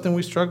that's something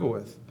we struggle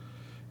with.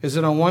 Is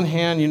that on one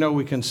hand,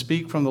 we can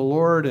speak from the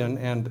Lord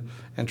and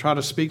try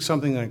to speak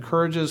something that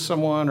encourages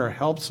someone or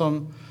helps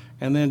them,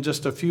 and then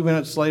just a few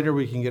minutes later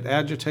we can get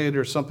agitated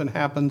or something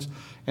happens.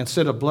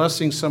 Instead of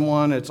blessing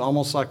someone, it's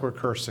almost like we're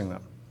cursing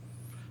them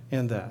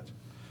in that.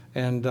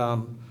 And,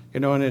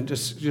 and it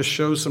just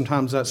shows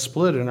sometimes that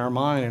split in our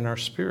mind and our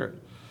spirit,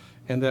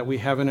 and that we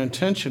have an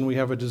intention, we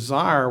have a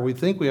desire, we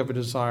think we have a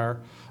desire,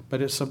 but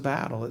it's a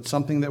battle. It's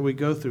something that we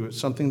go through. It's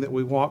something that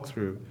we walk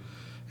through.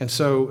 And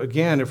so,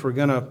 again, if we're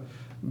going to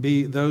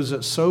be those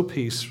that sow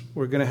peace,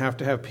 we're going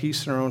to have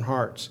peace in our own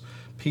hearts,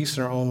 peace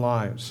in our own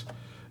lives.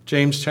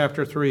 James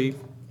chapter 3,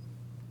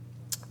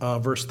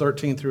 verse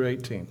 13 through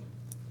 18.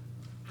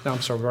 No,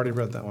 I'm sorry, we've already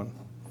read that one.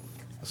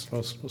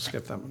 We'll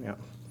skip that one, yeah.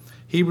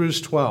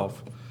 Hebrews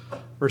 12,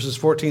 verses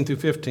 14 through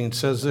 15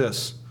 says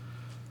this,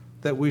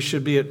 that we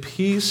should be at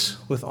peace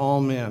with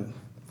all men.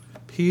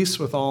 Peace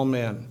with all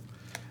men.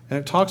 And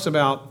it talks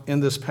about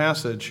in this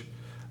passage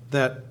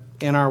that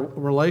in our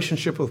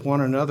relationship with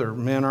one another,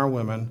 men or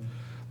women,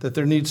 that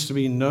there needs to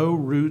be no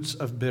roots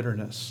of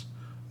bitterness.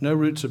 No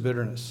roots of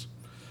bitterness.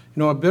 You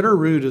know, a bitter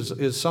root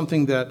is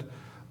something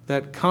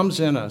that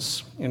comes in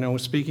us. You know,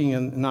 speaking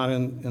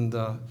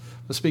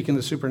speaking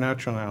the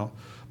supernatural now,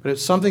 but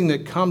it's something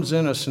that comes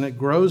in us and it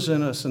grows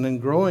in us, and then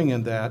growing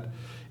in that,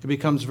 it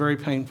becomes very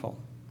painful.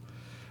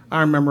 I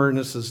remember, and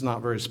this is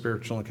not very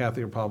spiritual, and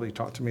Kathy will probably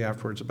talk to me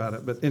afterwards about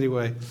it, but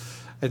anyway,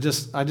 I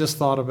just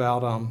thought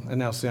about, and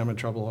now see I'm in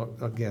trouble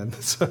again.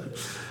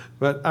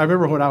 But I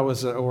remember when I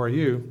was at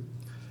ORU,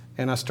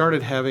 and I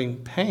started having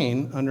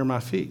pain under my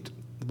feet,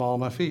 the ball of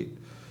my feet.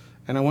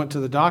 And I went to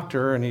the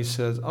doctor, and he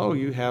says, oh,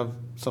 you have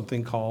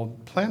something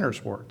called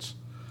plantar's warts.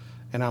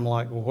 And I'm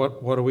like, well,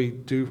 what do we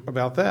do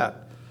about that?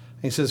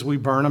 And he says, we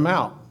burn them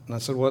out. And I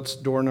said, what's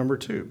door number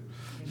 2?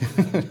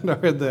 And I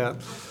heard that.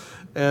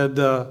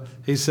 And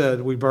he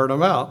said, we burn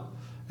them out.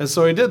 And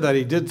so he did that.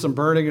 He did some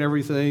burning and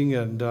everything.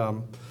 And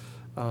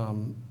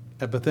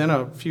but then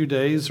a few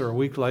days or a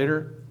week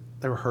later,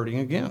 they were hurting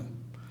again.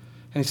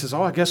 And he says,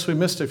 oh, I guess we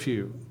missed a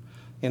few.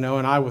 You know,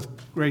 and I, with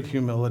great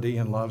humility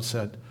and love,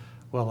 said,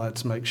 well,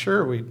 let's make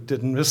sure we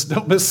don't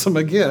miss them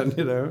again,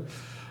 you know.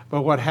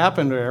 But what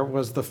happened there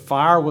was the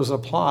fire was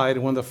applied,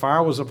 and when the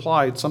fire was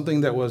applied,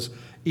 something that was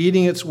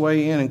eating its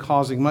way in and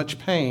causing much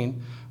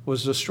pain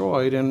was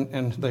destroyed,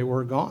 and they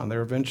were gone. They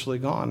were eventually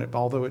gone,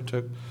 although it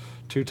took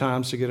 2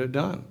 times to get it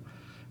done.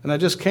 And that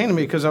just came to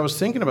me because I was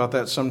thinking about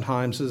that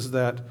sometimes, is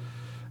that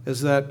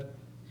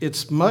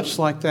it's much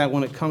like that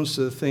when it comes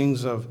to the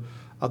things of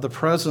the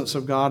presence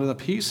of God and the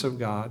peace of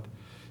God.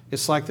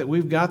 It's like that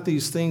we've got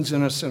these things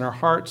in us, in our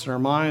hearts and our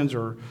minds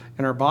or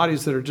in our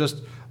bodies that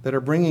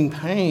are bringing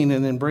pain,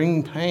 and then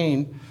bringing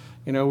pain,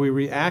 you know, we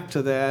react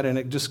to that, and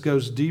it just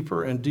goes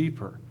deeper and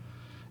deeper.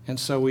 And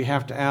so we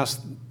have to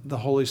ask the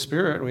Holy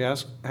Spirit,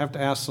 have to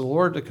ask the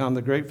Lord to come,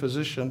 the great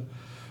physician,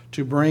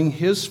 to bring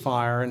his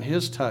fire and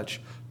his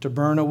touch to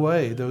burn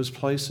away those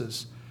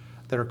places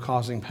that are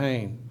causing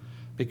pain,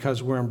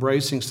 because we're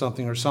embracing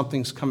something or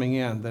something's coming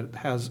in that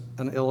has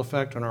an ill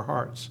effect on our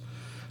hearts.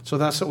 So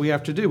that's what we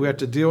have to do. We have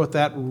to deal with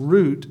that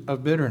root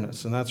of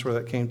bitterness, and that's where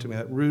that came to me,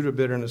 that root of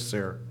bitterness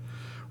there.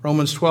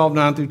 Romans 12,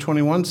 9 through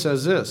 21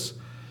 says this,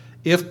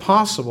 if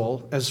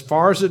possible, as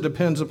far as it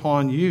depends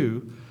upon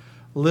you,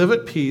 live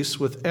at peace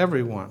with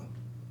everyone,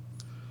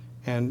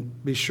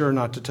 and be sure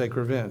not to take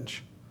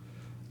revenge.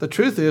 The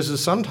truth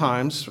is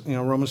sometimes, you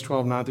know, Romans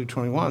 12, 9 through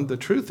 21, the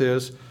truth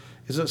is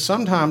that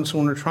sometimes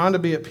when we're trying to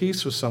be at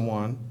peace with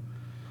someone,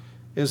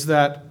 is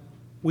that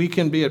we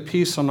can be at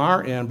peace on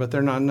our end, but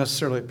they're not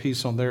necessarily at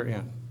peace on their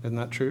end. Isn't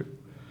that true?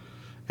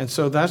 And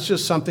so that's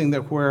just something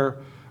that where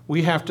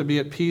we have to be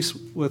at peace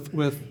with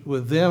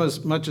them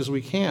as much as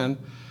we can,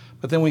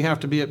 but then we have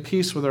to be at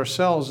peace with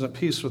ourselves and at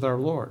peace with our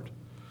Lord.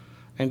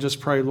 And just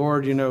pray,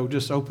 Lord, you know,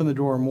 just open the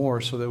door more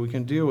so that we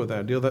can deal with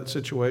that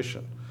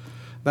situation.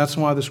 That's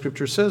why the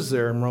scripture says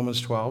there in Romans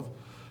 12,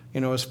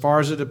 you know, as far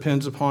as it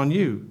depends upon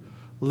you,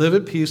 live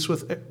at peace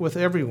with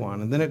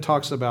everyone. And then it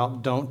talks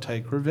about don't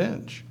take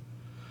revenge.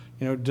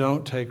 You know,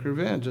 don't take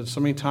revenge. And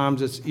so many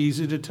times it's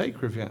easy to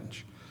take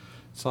revenge.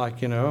 It's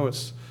like, you know,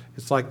 it's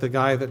like the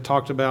guy that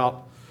talked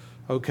about,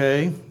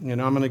 okay, you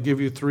know, I'm going to give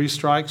you 3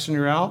 strikes and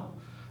you're out.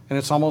 And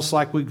it's almost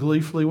like we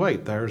gleefully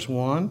wait. There's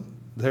 1,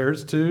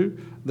 there's 2,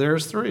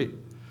 there's 3.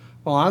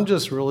 Well, I'm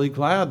just really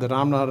glad that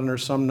I'm not under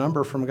some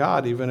number from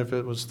God, even if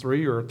it was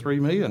 3 or 3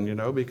 million, you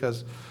know,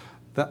 because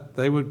that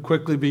they would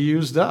quickly be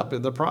used up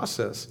in the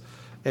process.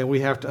 And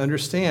we have to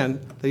understand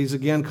that he's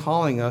again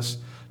calling us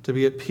to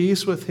be at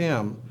peace with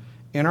him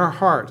in our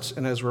hearts.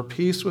 And as we're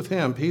peace with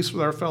him, peace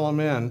with our fellow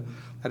men,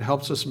 that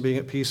helps us in being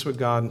at peace with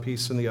God and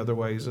peace in the other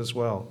ways as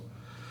well.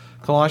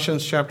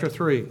 Colossians chapter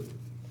 3.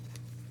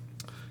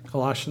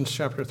 Colossians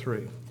chapter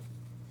 3.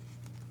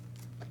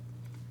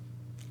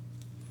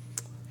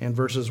 And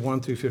verses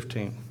 1 through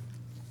 15.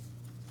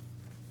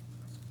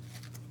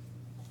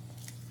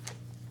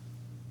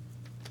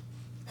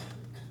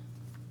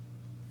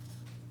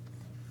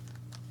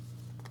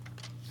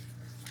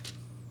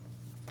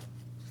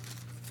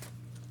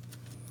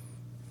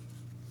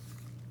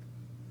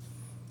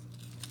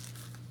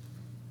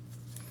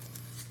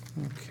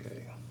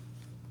 Okay.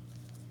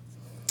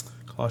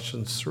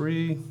 Colossians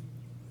 3,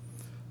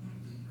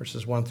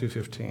 verses 1 through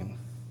 15.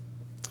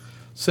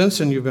 Since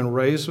then you've been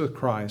raised with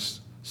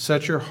Christ,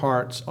 set your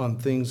hearts on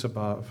things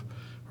above,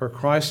 where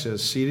Christ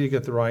is, seated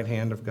at the right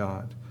hand of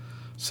God.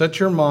 Set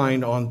your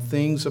mind on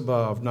things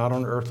above, not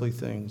on earthly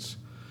things.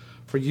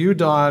 For you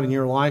died, and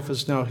your life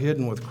is now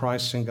hidden with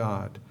Christ in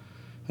God.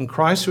 When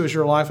Christ, who is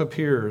your life,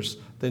 appears,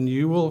 then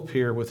you will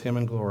appear with him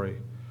in glory.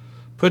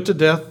 Put to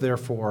death,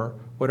 therefore,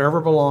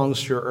 whatever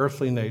belongs to your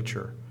earthly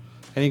nature: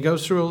 And he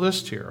goes through a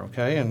list here,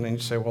 okay? And then you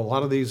say, well, a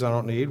lot of these I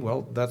don't need.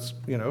 Well, that's,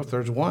 if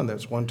there's one,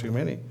 that's one too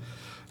many. It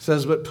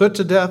says, but put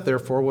to death,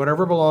 therefore,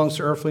 whatever belongs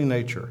to earthly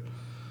nature.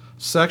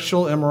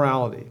 Sexual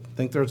immorality.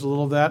 Think there's a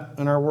little of that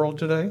in our world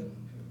today?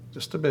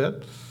 Just a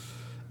bit.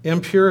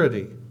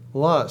 Impurity,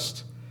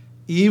 lust,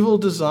 evil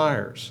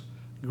desires,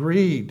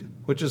 greed,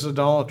 which is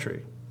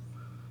idolatry.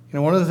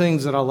 One of the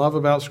things that I love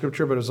about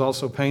Scripture, but is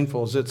also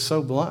painful, is it's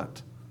so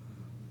blunt.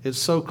 It's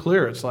so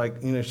clear. It's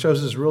like, it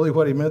shows us really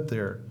what he meant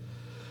there.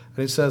 And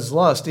he says,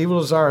 lust,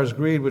 evil desires,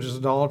 greed, which is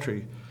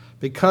idolatry.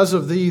 Because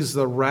of these,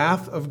 the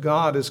wrath of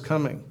God is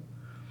coming.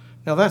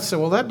 Now that said,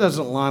 well, that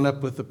doesn't line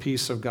up with the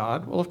peace of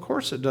God. Well, of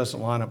course it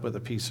doesn't line up with the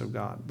peace of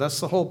God. That's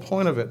the whole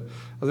point of it.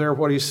 There,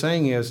 what he's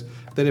saying is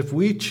that if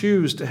we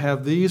choose to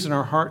have these in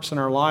our hearts and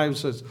our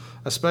lives,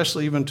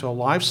 especially even to a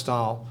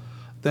lifestyle,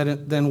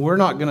 then we're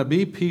not going to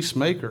be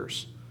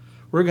peacemakers.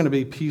 We're going to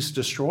be peace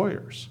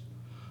destroyers.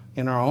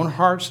 In our own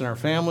hearts and our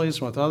families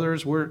and with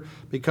others,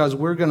 because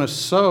we're going to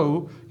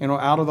sow,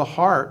 out of the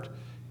heart,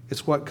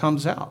 it's what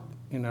comes out.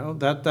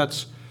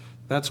 That's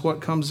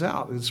what comes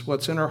out. It's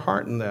what's in our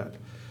heart in that.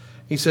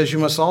 He says, you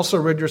must also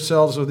rid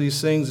yourselves of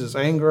these things as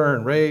anger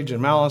and rage and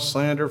malice,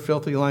 slander,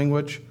 filthy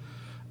language.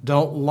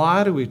 Don't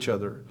lie to each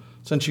other,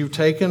 since you've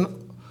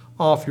taken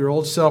off your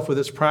old self with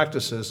its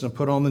practices and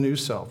put on the new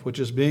self, which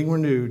is being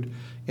renewed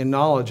in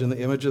knowledge in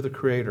the image of the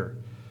Creator.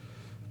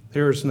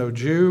 There is no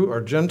Jew or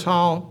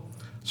Gentile,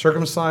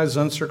 circumcised,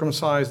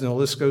 uncircumcised, and the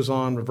list goes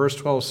on. But verse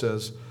 12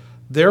 says,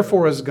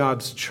 therefore, as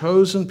God's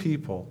chosen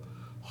people,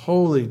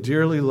 holy,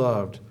 dearly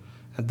loved,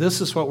 and this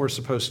is what we're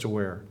supposed to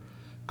wear,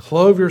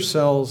 clothe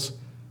yourselves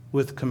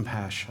with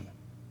compassion.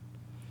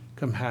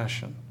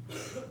 Compassion.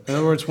 In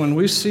other words, when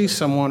we see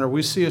someone or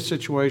we see a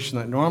situation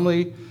that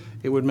normally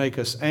it would make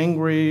us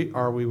angry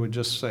or we would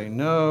just say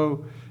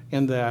no,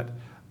 and that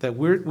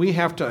we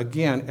have to,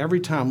 again,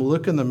 every time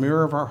look in the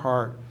mirror of our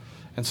heart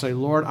and say,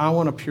 Lord, I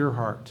want a pure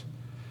heart.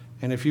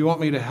 And if you want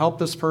me to help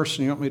this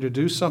person, you want me to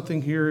do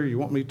something here, you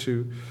want me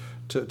to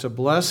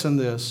bless in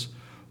this,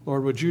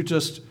 Lord, would you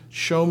just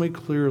show me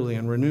clearly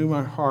and renew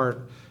my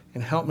heart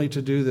and help me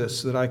to do this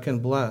so that I can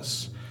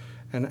bless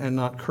and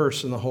not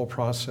curse in the whole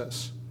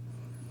process.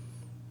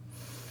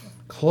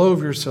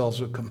 Clothe yourselves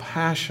with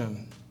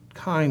compassion,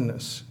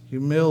 kindness,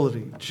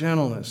 humility,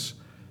 gentleness,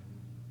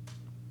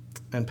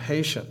 and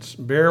patience.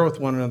 Bear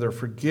with one another,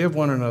 forgive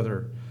one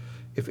another.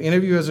 If any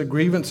of you has a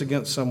grievance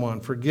against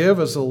someone, forgive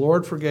as the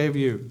Lord forgave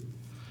you.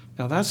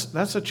 Now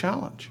that's a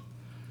challenge.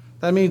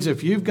 That means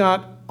if you've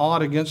got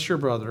aught against your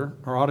brother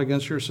or aught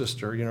against your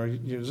sister,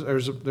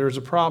 there's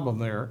a problem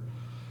there.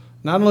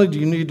 Not only do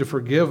you need to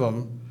forgive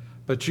them,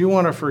 but you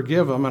want to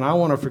forgive them, and I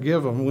want to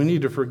forgive them. We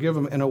need to forgive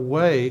them in a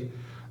way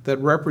that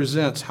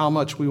represents how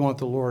much we want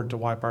the Lord to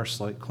wipe our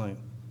slate clean.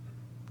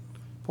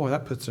 Boy,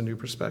 that puts a new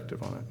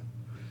perspective on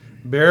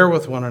it. Bear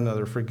with one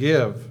another,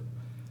 forgive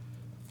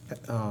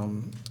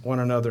one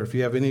another. If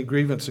you have any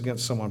grievance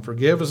against someone,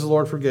 forgive as the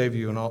Lord forgave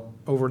you. And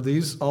over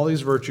all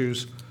these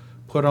virtues,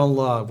 put on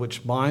love,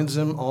 which binds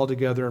them all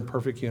together in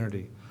perfect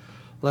unity.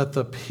 Let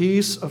the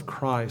peace of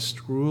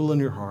Christ rule in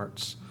your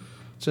hearts.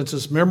 Since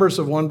as members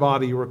of one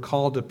body, you are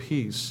called to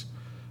peace,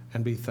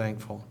 and be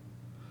thankful.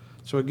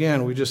 So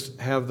again, we just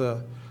have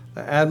the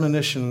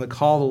admonition, the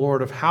call of the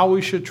Lord of how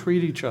we should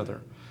treat each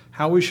other,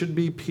 how we should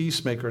be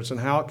peacemakers, and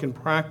how it can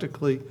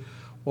practically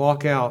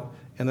walk out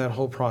in that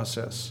whole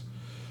process.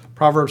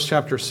 Proverbs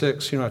chapter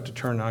 6, you don't have to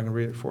turn now, I can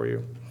read it for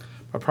you.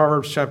 But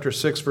Proverbs chapter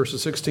 6,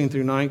 verses 16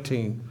 through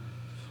 19.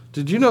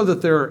 Did you know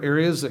that there are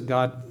areas that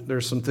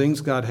there's some things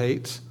God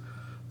hates?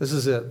 This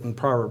is it in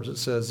Proverbs. It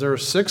says, there are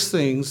 6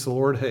 things the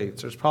Lord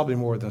hates. There's probably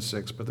more than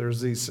 6, but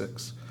there's these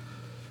 6.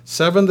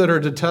 7 that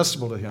are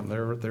detestable to him.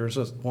 There's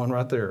one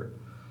right there.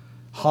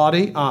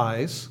 Haughty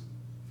eyes.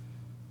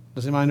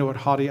 Does anybody know what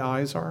haughty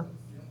eyes are?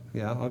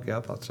 Yeah, okay,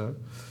 I thought so.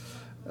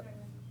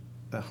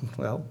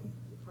 Well,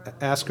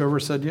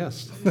 Askover said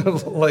yes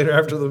later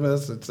after the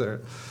message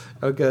there.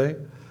 Okay.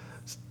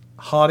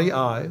 Haughty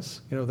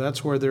eyes.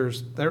 That's where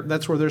there's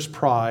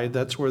pride.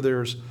 That's where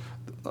there's...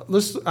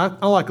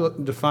 I like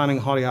defining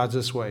haughty eyes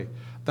this way.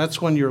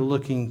 That's when you're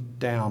looking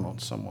down on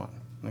someone,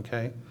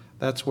 okay?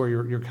 That's where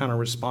your kind of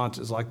response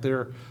is like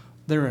they're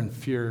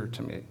inferior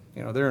to me.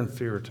 They're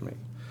inferior to me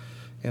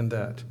in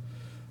that.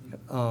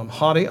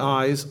 Haughty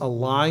eyes, a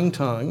lying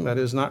tongue, that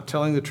is not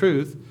telling the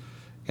truth,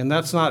 and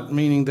that's not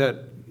meaning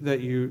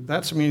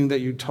that's meaning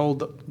that you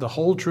told the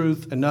whole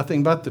truth and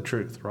nothing but the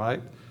truth,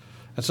 right?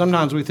 And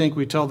sometimes we think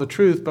we tell the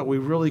truth, but we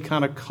really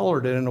kind of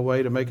colored it in a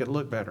way to make it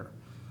look better.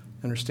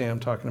 Understand what I'm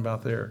talking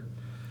about there.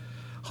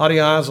 Haughty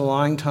eyes, a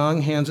lying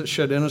tongue, hands that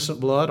shed innocent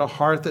blood, a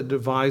heart that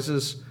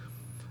devises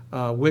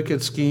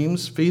wicked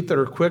schemes, feet that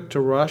are quick to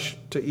rush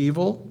to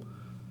evil,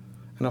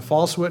 and a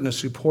false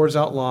witness who pours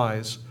out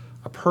lies,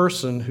 a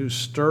person who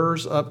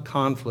stirs up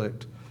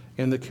conflict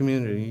in the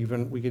community.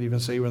 We could even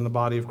say even in the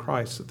body of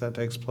Christ that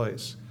takes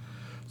place.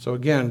 So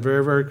again,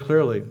 very, very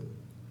clearly,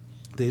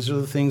 these are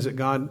the things that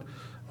God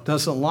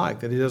doesn't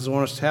like, that he doesn't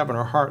want us to have in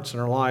our hearts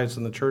and our lives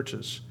in the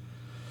churches.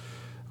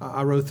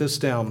 I wrote this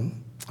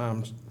down.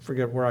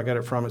 forget where I got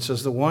it from. It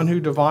says, the one who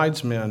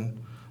divides men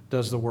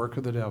does the work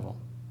of the devil.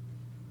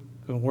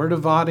 When we're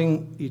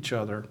dividing each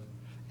other,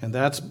 and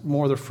that's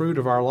more the fruit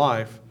of our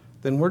life,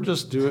 then we're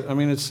just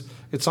doing,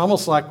 it's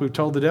almost like we've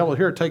told the devil,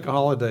 here, take a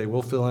holiday,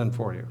 we'll fill in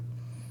for you.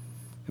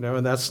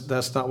 And that's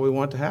not what we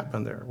want to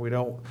happen there. We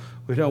don't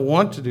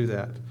want to do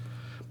that.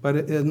 But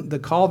in the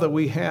call that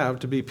we have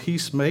to be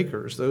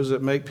peacemakers, those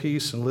that make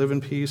peace and live in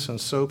peace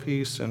and sow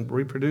peace and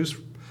reproduce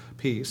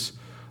peace,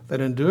 that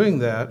in doing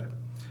that,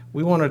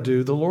 we want to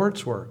do the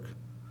Lord's work.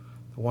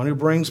 The one who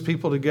brings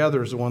people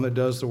together is the one that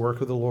does the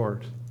work of the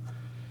Lord.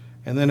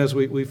 And then as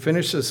we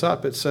finish this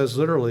up, it says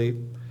literally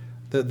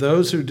that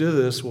those who do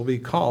this will be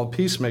called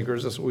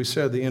peacemakers. That's what we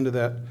said at the end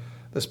of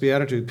this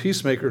beatitude.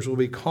 Peacemakers will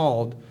be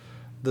called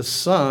the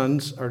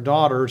sons or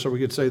daughters, or we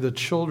could say the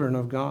children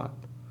of God.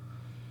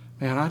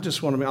 Man, I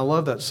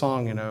love that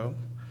song,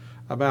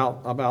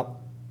 about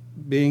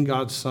being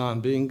God's son,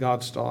 being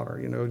God's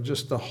daughter,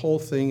 just the whole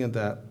thing in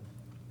that.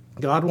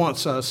 God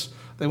wants us,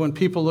 that when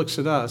people looks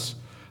at us,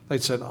 they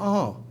said,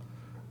 oh,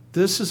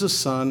 this is a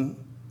son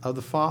of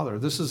the Father.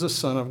 This is a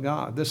son of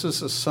God. This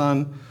is a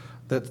son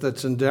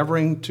that's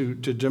endeavoring to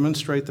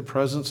demonstrate the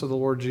presence of the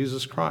Lord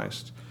Jesus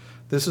Christ.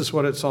 This is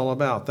what it's all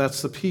about.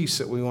 That's the peace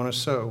that we want to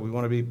sow. We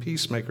want to be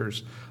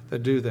peacemakers that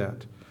do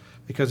that.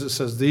 Because it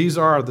says these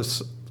are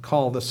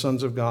called the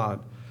sons of God.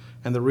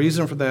 And the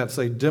reason for that is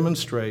they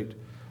demonstrate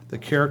the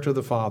character of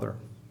the Father.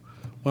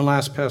 One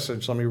last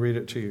passage, let me read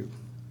it to you,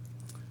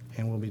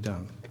 and we'll be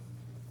done.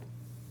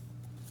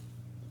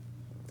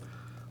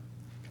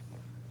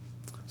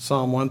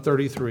 Psalm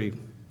 133,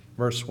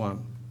 verse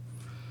 1.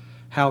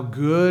 How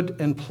good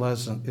and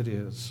pleasant it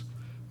is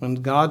when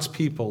God's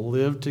people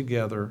live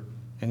together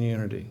in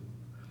unity.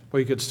 Well,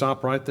 you could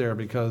stop right there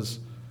because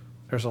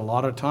there's a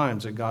lot of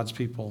times that God's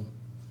people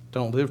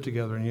don't live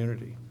together in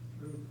unity.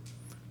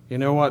 You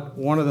know what?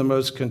 One of the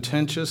most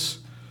contentious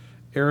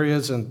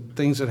areas and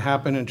things that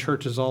happen in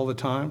churches all the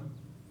time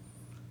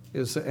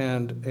is,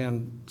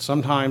 and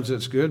sometimes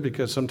it's good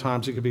because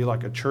sometimes it could be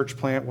like a church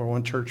plant where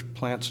one church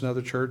plants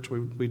another church.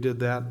 We did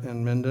that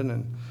in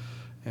Minden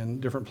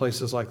and different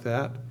places like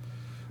that.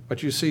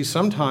 But you see,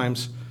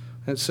 sometimes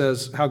it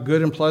says how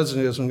good and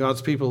pleasant it is when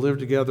God's people live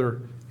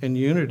together in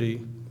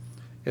unity,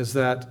 is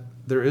that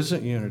there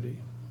isn't unity,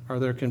 or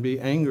there can be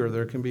anger,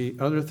 there can be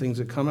other things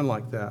that come in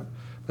like that.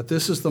 But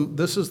this is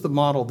the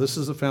model, this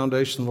is the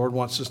foundation the Lord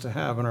wants us to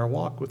have in our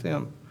walk with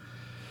Him.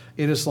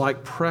 It is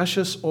like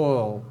precious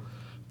oil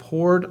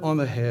poured on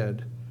the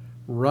head,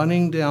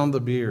 running down the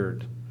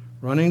beard,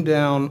 running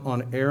down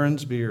on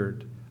Aaron's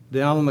beard,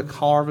 down on the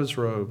collar of his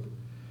robe.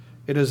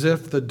 It is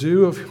as if the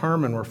dew of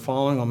Hermon were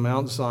falling on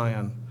Mount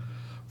Zion,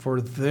 for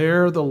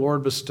there the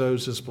Lord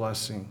bestows His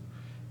blessing,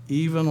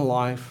 even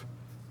life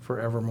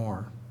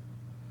forevermore.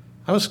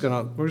 We're just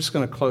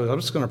going to close. I'm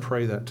just going to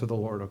pray that to the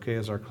Lord, okay,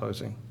 as our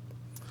closing.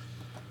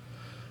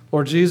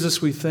 Lord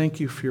Jesus, we thank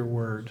You for Your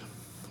word.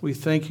 We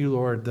thank You,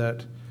 Lord,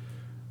 that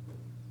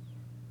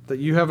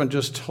You haven't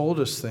just told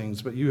us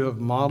things, but You have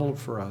modeled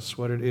for us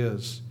what it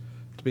is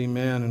to be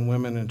men and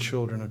women and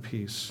children of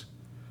peace.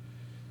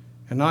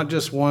 And not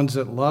just ones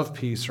that love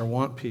peace or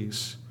want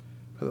peace,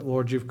 but that,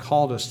 Lord, You've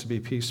called us to be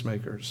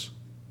peacemakers.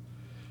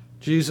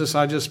 Jesus,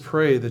 I just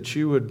pray that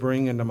You would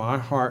bring into my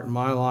heart and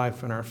my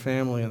life and our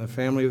family and the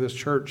family of this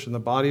church and the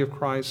body of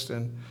Christ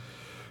and,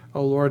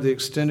 oh Lord, the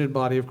extended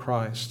body of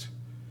Christ,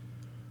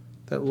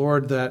 that,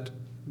 Lord, that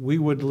we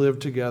would live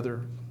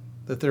together,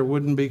 that there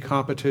wouldn't be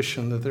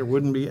competition, that there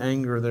wouldn't be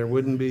anger, there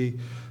wouldn't be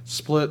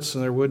splits,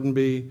 and there wouldn't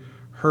be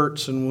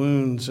hurts and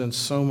wounds and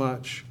so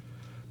much.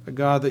 But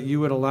God, that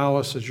You would allow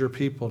us as Your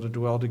people to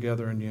dwell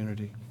together in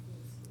unity,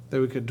 that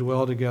we could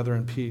dwell together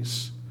in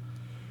peace.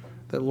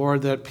 That,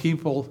 Lord, that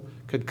people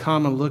could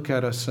come and look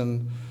at us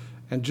and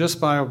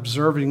just by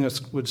observing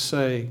us would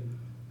say,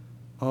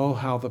 oh,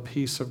 how the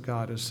peace of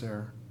God is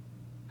there,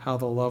 how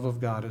the love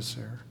of God is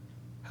there,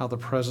 how the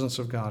presence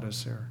of God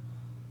is there,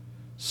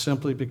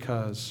 simply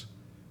because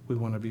we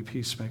want to be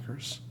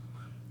peacemakers.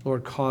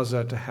 Lord, cause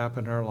that to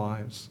happen in our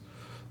lives.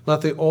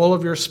 Let the oil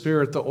of Your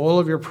Spirit, the oil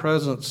of Your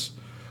presence,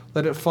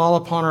 let it fall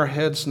upon our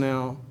heads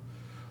now.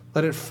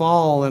 Let it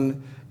fall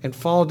and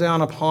fall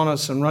down upon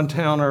us and run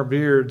down our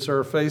beards,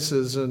 our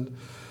faces. And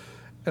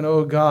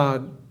oh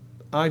God,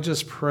 I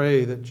just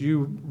pray that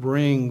You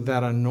bring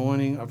that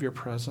anointing of Your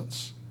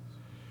presence.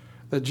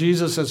 That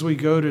Jesus, as we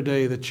go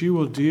today, that You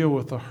will deal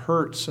with the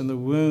hurts and the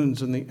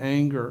wounds and the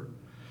anger.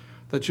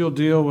 That You'll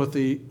deal with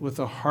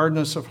the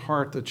hardness of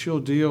heart. That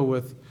You'll deal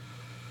with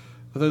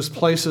those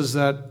places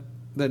that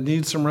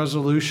need some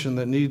resolution,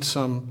 that need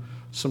some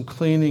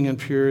cleaning and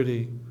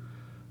purity.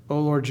 Oh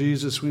Lord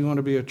Jesus, we want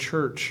to be a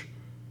church,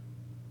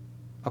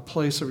 a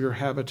place of Your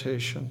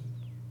habitation,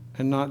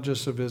 and not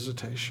just a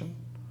visitation.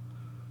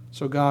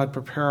 So God,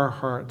 prepare our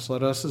hearts.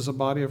 Let us as a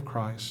body of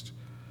Christ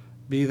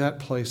be that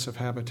place of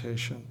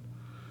habitation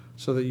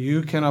so that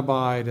You can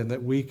abide and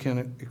that we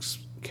can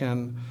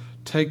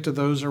take to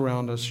those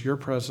around us Your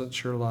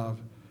presence, Your love,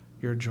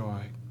 Your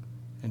joy.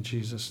 In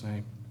Jesus'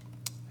 name,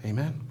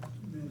 amen.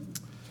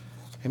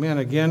 Amen.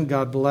 Again,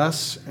 God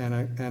bless,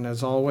 and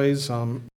as always,